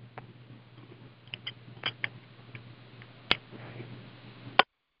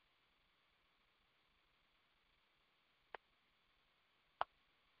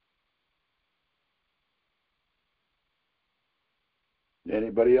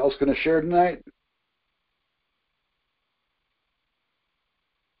 Anybody else going to share tonight?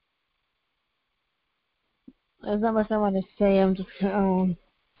 There's not much I want to say. I'm just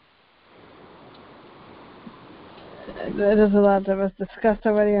there's a lot that was discussed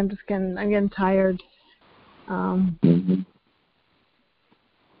already. I'm getting tired. What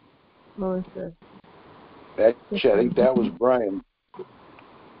was this? Actually, I think that was Brian.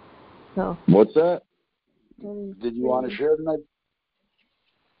 So. What's that? Did you want to share tonight?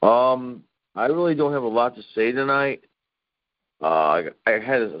 I really don't have a lot to say tonight. I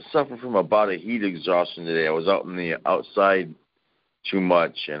had to suffer from a bout of heat exhaustion today. I was out in the outside too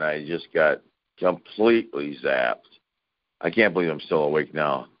much, and I just got completely zapped. I can't believe I'm still awake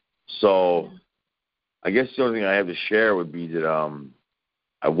now. So I guess the only thing I have to share would be that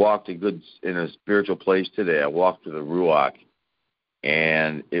I walked in a spiritual place today. I walked to the Ruach,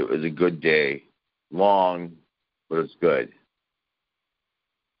 and it was a good day. Long, but it's good.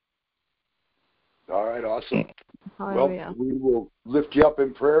 All right, awesome. Hallelujah. Well, we will lift you up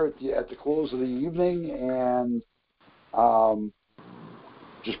in prayer at the close of the evening, and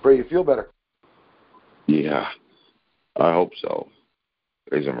just pray you feel better. Yeah, I hope so.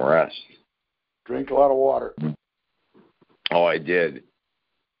 Get some rest. Drink a lot of water. Oh, I did.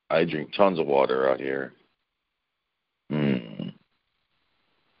 I drink tons of water out here.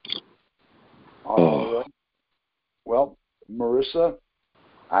 All right. Well, Marissa,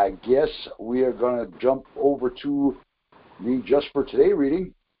 I guess we are going to jump over to the Just for Today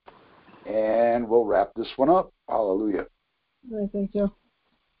reading, and we'll wrap this one up. Hallelujah. Thank you.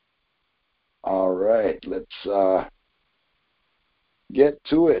 All right, let's get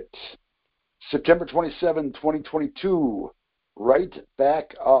to it. September 27, 2022, Right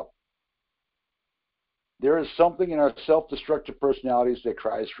Back Up. There is something in our self-destructive personalities that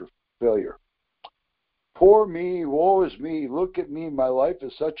cries for failure. Poor me, woe is me, look at me, my life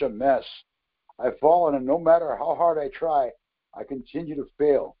is such a mess. I've fallen, and no matter how hard I try, I continue to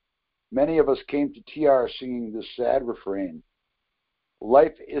fail. Many of us came to TR singing this sad refrain.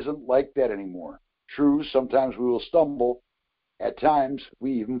 life isn't like that anymore. True, sometimes we will stumble. At times,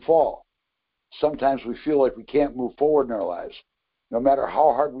 we even fall. Sometimes we feel like we can't move forward in our lives, no matter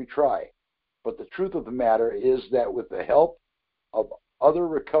how hard we try. But the truth of the matter is that with the help of other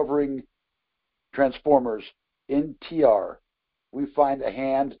recovering transformers in TR, we find a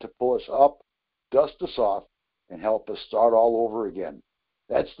hand to pull us up, dust us off, and help us start all over again.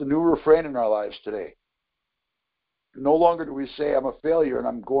 That's the new refrain in our lives today. No longer do we say, I'm a failure and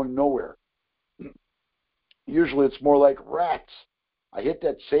I'm going nowhere. Usually it's more like, rats, I hit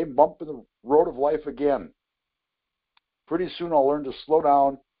that same bump in the road of life again. Pretty soon I'll learn to slow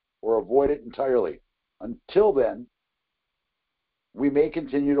down or avoid it entirely. Until then, we may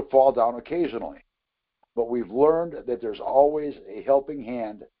continue to fall down occasionally, but we've learned that there's always a helping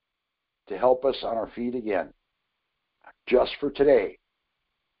hand to help us on our feet again. Just for today,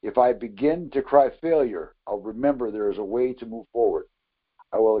 if I begin to cry failure, I'll remember there is a way to move forward.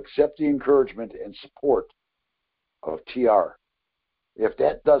 I will accept the encouragement and support of TR. If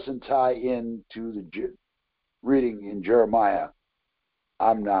that doesn't tie into the reading in Jeremiah,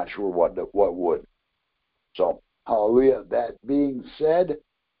 I'm not sure what would. So, hallelujah. That being said,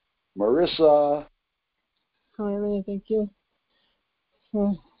 Marissa. Hallelujah. Thank you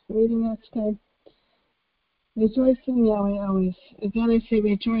for reading that today. Rejoice in Yahweh always. Again, I say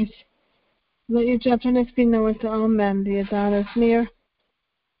rejoice. Let your gentleness be known to all men. The dawn is near.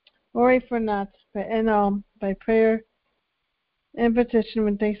 Worry for naught, but in all, by prayer and petition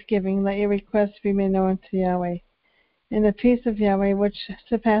with thanksgiving, let your requests be made known to Yahweh. And the peace of Yahweh, which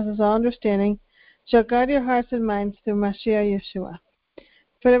surpasses all understanding, shall guard your hearts and minds through Mashiach Yeshua.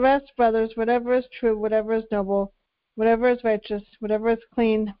 For the rest, brothers, whatever is true, whatever is noble, whatever is righteous, whatever is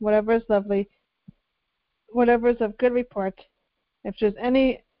clean, whatever is lovely, whatever is of good report, if there's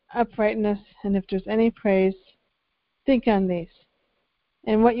any uprightness and if there's any praise, think on these.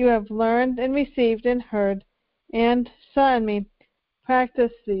 And what you have learned and received and heard and saw in me,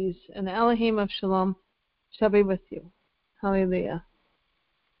 practice these, and the Elohim of Shalom shall be with you. Hallelujah.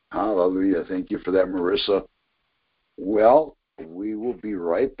 Hallelujah. Thank you for that, Marissa. Well, we will be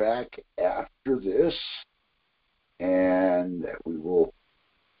right back after this, and we will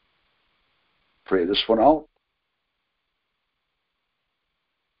pray this one out.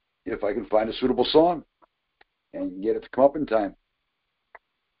 If I can find a suitable song and get it to come up in time.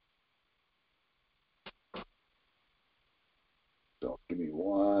 So give me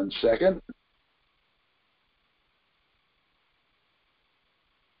 1 second.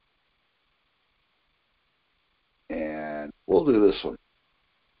 And we'll do this one.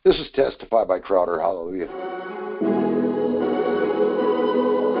 This is Testify by Crowder. Hallelujah.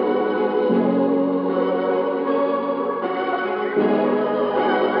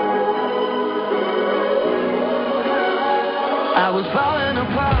 I was falling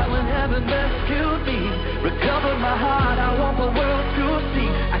apart when heaven rescued me. Recovered my heart, I want the world to see.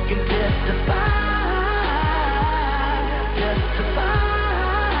 I can testify.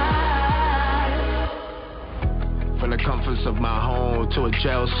 From the comforts of my home to a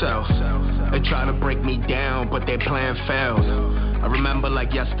jail cell, they try to break me down, but their plan failed. I remember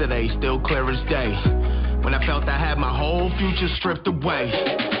like yesterday, still clear as day, when I felt I had my whole future stripped away.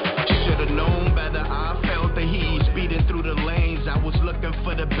 Should've known better, I felt the heat. Speeding through the lanes, I was looking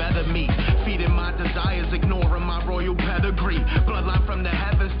for the better me. Feeding my desires, ignoring my royal pedigree. Bloodline from the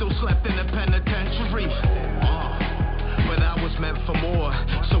heavens, still slept in the penitentiary. But I was meant for more.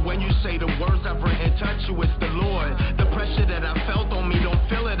 So when you say the words I've written touch you, it's the Lord. The pressure that I felt on me, don't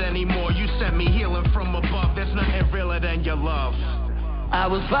feel it anymore. You sent me healing from above, there's nothing realer than your love. I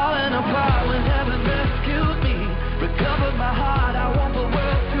was falling apart when heaven rescued me. Recovered my heart, I want the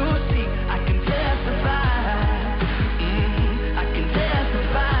world to see. I can testify. I can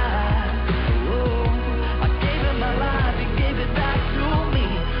testify. Oh, I gave him my life, he gave it back to me.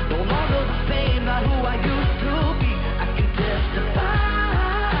 No longer the same, not who I used to be. I can testify.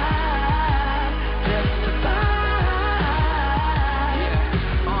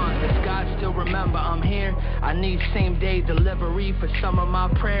 Does God still remember I'm here? I need same-day delivery for some of my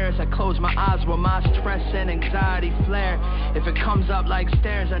prayers. I close my eyes when my stress and anxiety flare. If it comes up like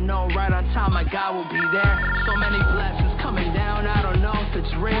stairs, I know right on time my God will be there. So many blessings coming down, I don't know if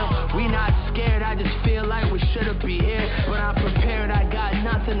it's real. We not scared, I just feel like we should've be here. When I'm prepared, I got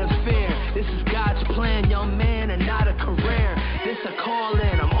nothing to fear. This is God's plan, young man, and not a career. This a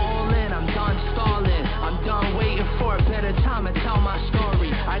call-in, I'm all in, I'm done stalling. I'm done waiting for a better time to tell my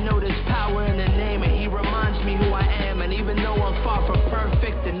story. I know there's power in the name, and he reminds me who I am. And even though I'm far from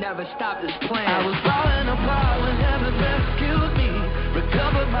perfect, it never stopped his plan. I was falling apart when heaven rescued me.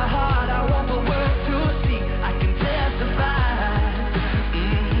 Recovered my heart, I want the world to see. I can testify.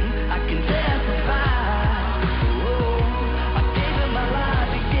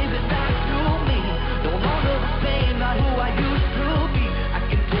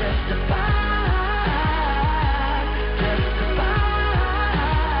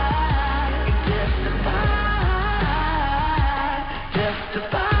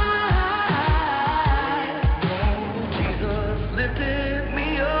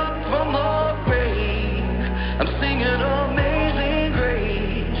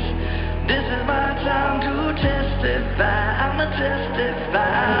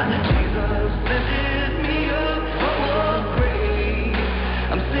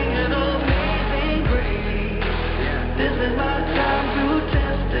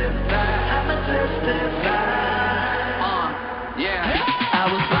 I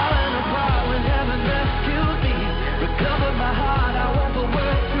was falling apart when heaven rescued me. Recovered my heart, I want the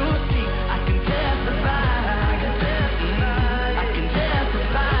world to see. I can testify. I can testify.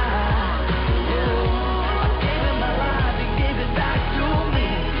 Oh, I gave him my life, he gave it back to me.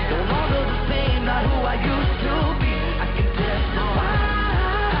 No longer the same, not who I used to be. I can testify.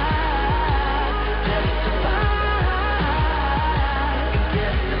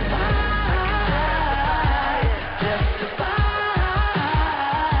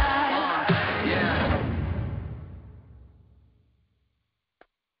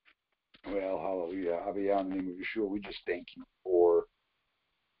 Well, hallelujah. Abba, in the name of Yeshua, we just thank you for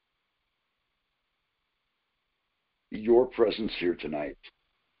your presence here tonight.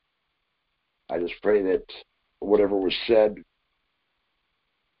 I just pray that whatever was said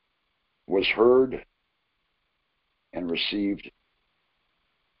was heard and received.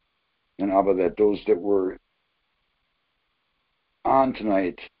 And Abba, that those that were on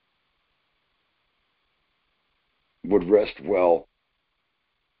tonight would rest well,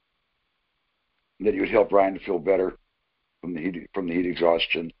 that you would help Ryan to feel better from the heat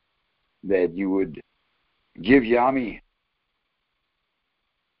exhaustion, that you would give Yami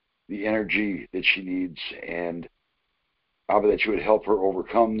the energy that she needs, and Abba, that you would help her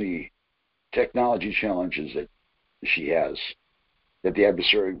overcome the technology challenges that she has, that the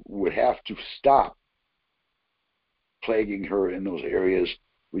adversary would have to stop plaguing her in those areas.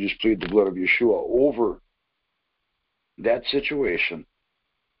 We just plead the blood of Yeshua over that situation,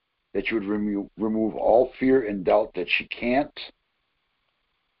 that you would remove all fear and doubt that she can't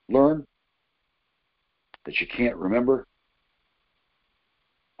learn, that she can't remember.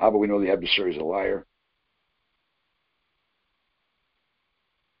 Abba, we know the adversary is a liar.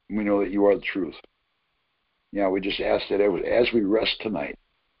 We know that you are the truth. Yeah, we just ask that as we rest tonight,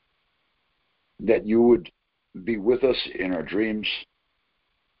 that you would be with us in our dreams,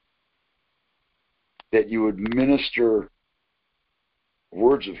 that you would minister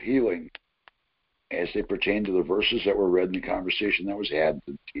words of healing as they pertain to the verses that were read in the conversation that was had,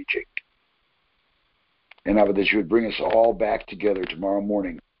 the teaching. And Abba, that you would bring us all back together tomorrow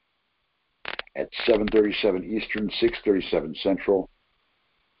morning at 7:37 Eastern, 6:37 Central,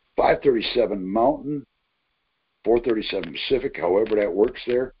 5:37 Mountain, 4:37 Pacific, however that works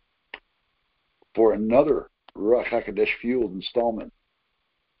there, for another Ruach HaKodesh fueled installment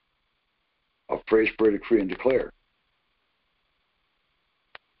of Praise, Pray, Decree, and Declare,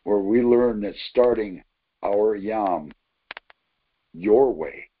 where we learn that starting our Yam your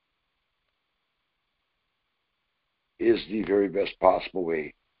way is the very best possible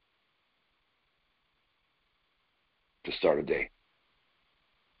way to start a day.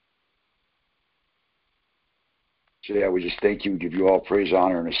 So yeah, we just thank you, give you all praise,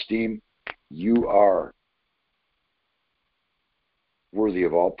 honor, and esteem. You are worthy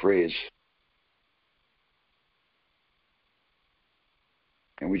of all praise.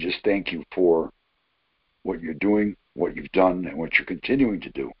 And we just thank you for what you're doing, what you've done, and what you're continuing to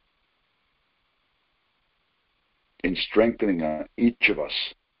do in strengthening each of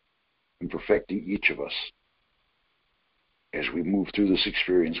us and perfecting each of us as we move through this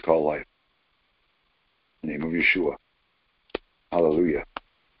experience called life. In the name of Yeshua. Hallelujah.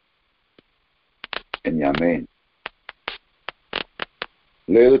 And Yamein.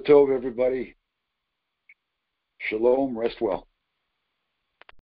 Leila Tov, everybody. Shalom. Rest well.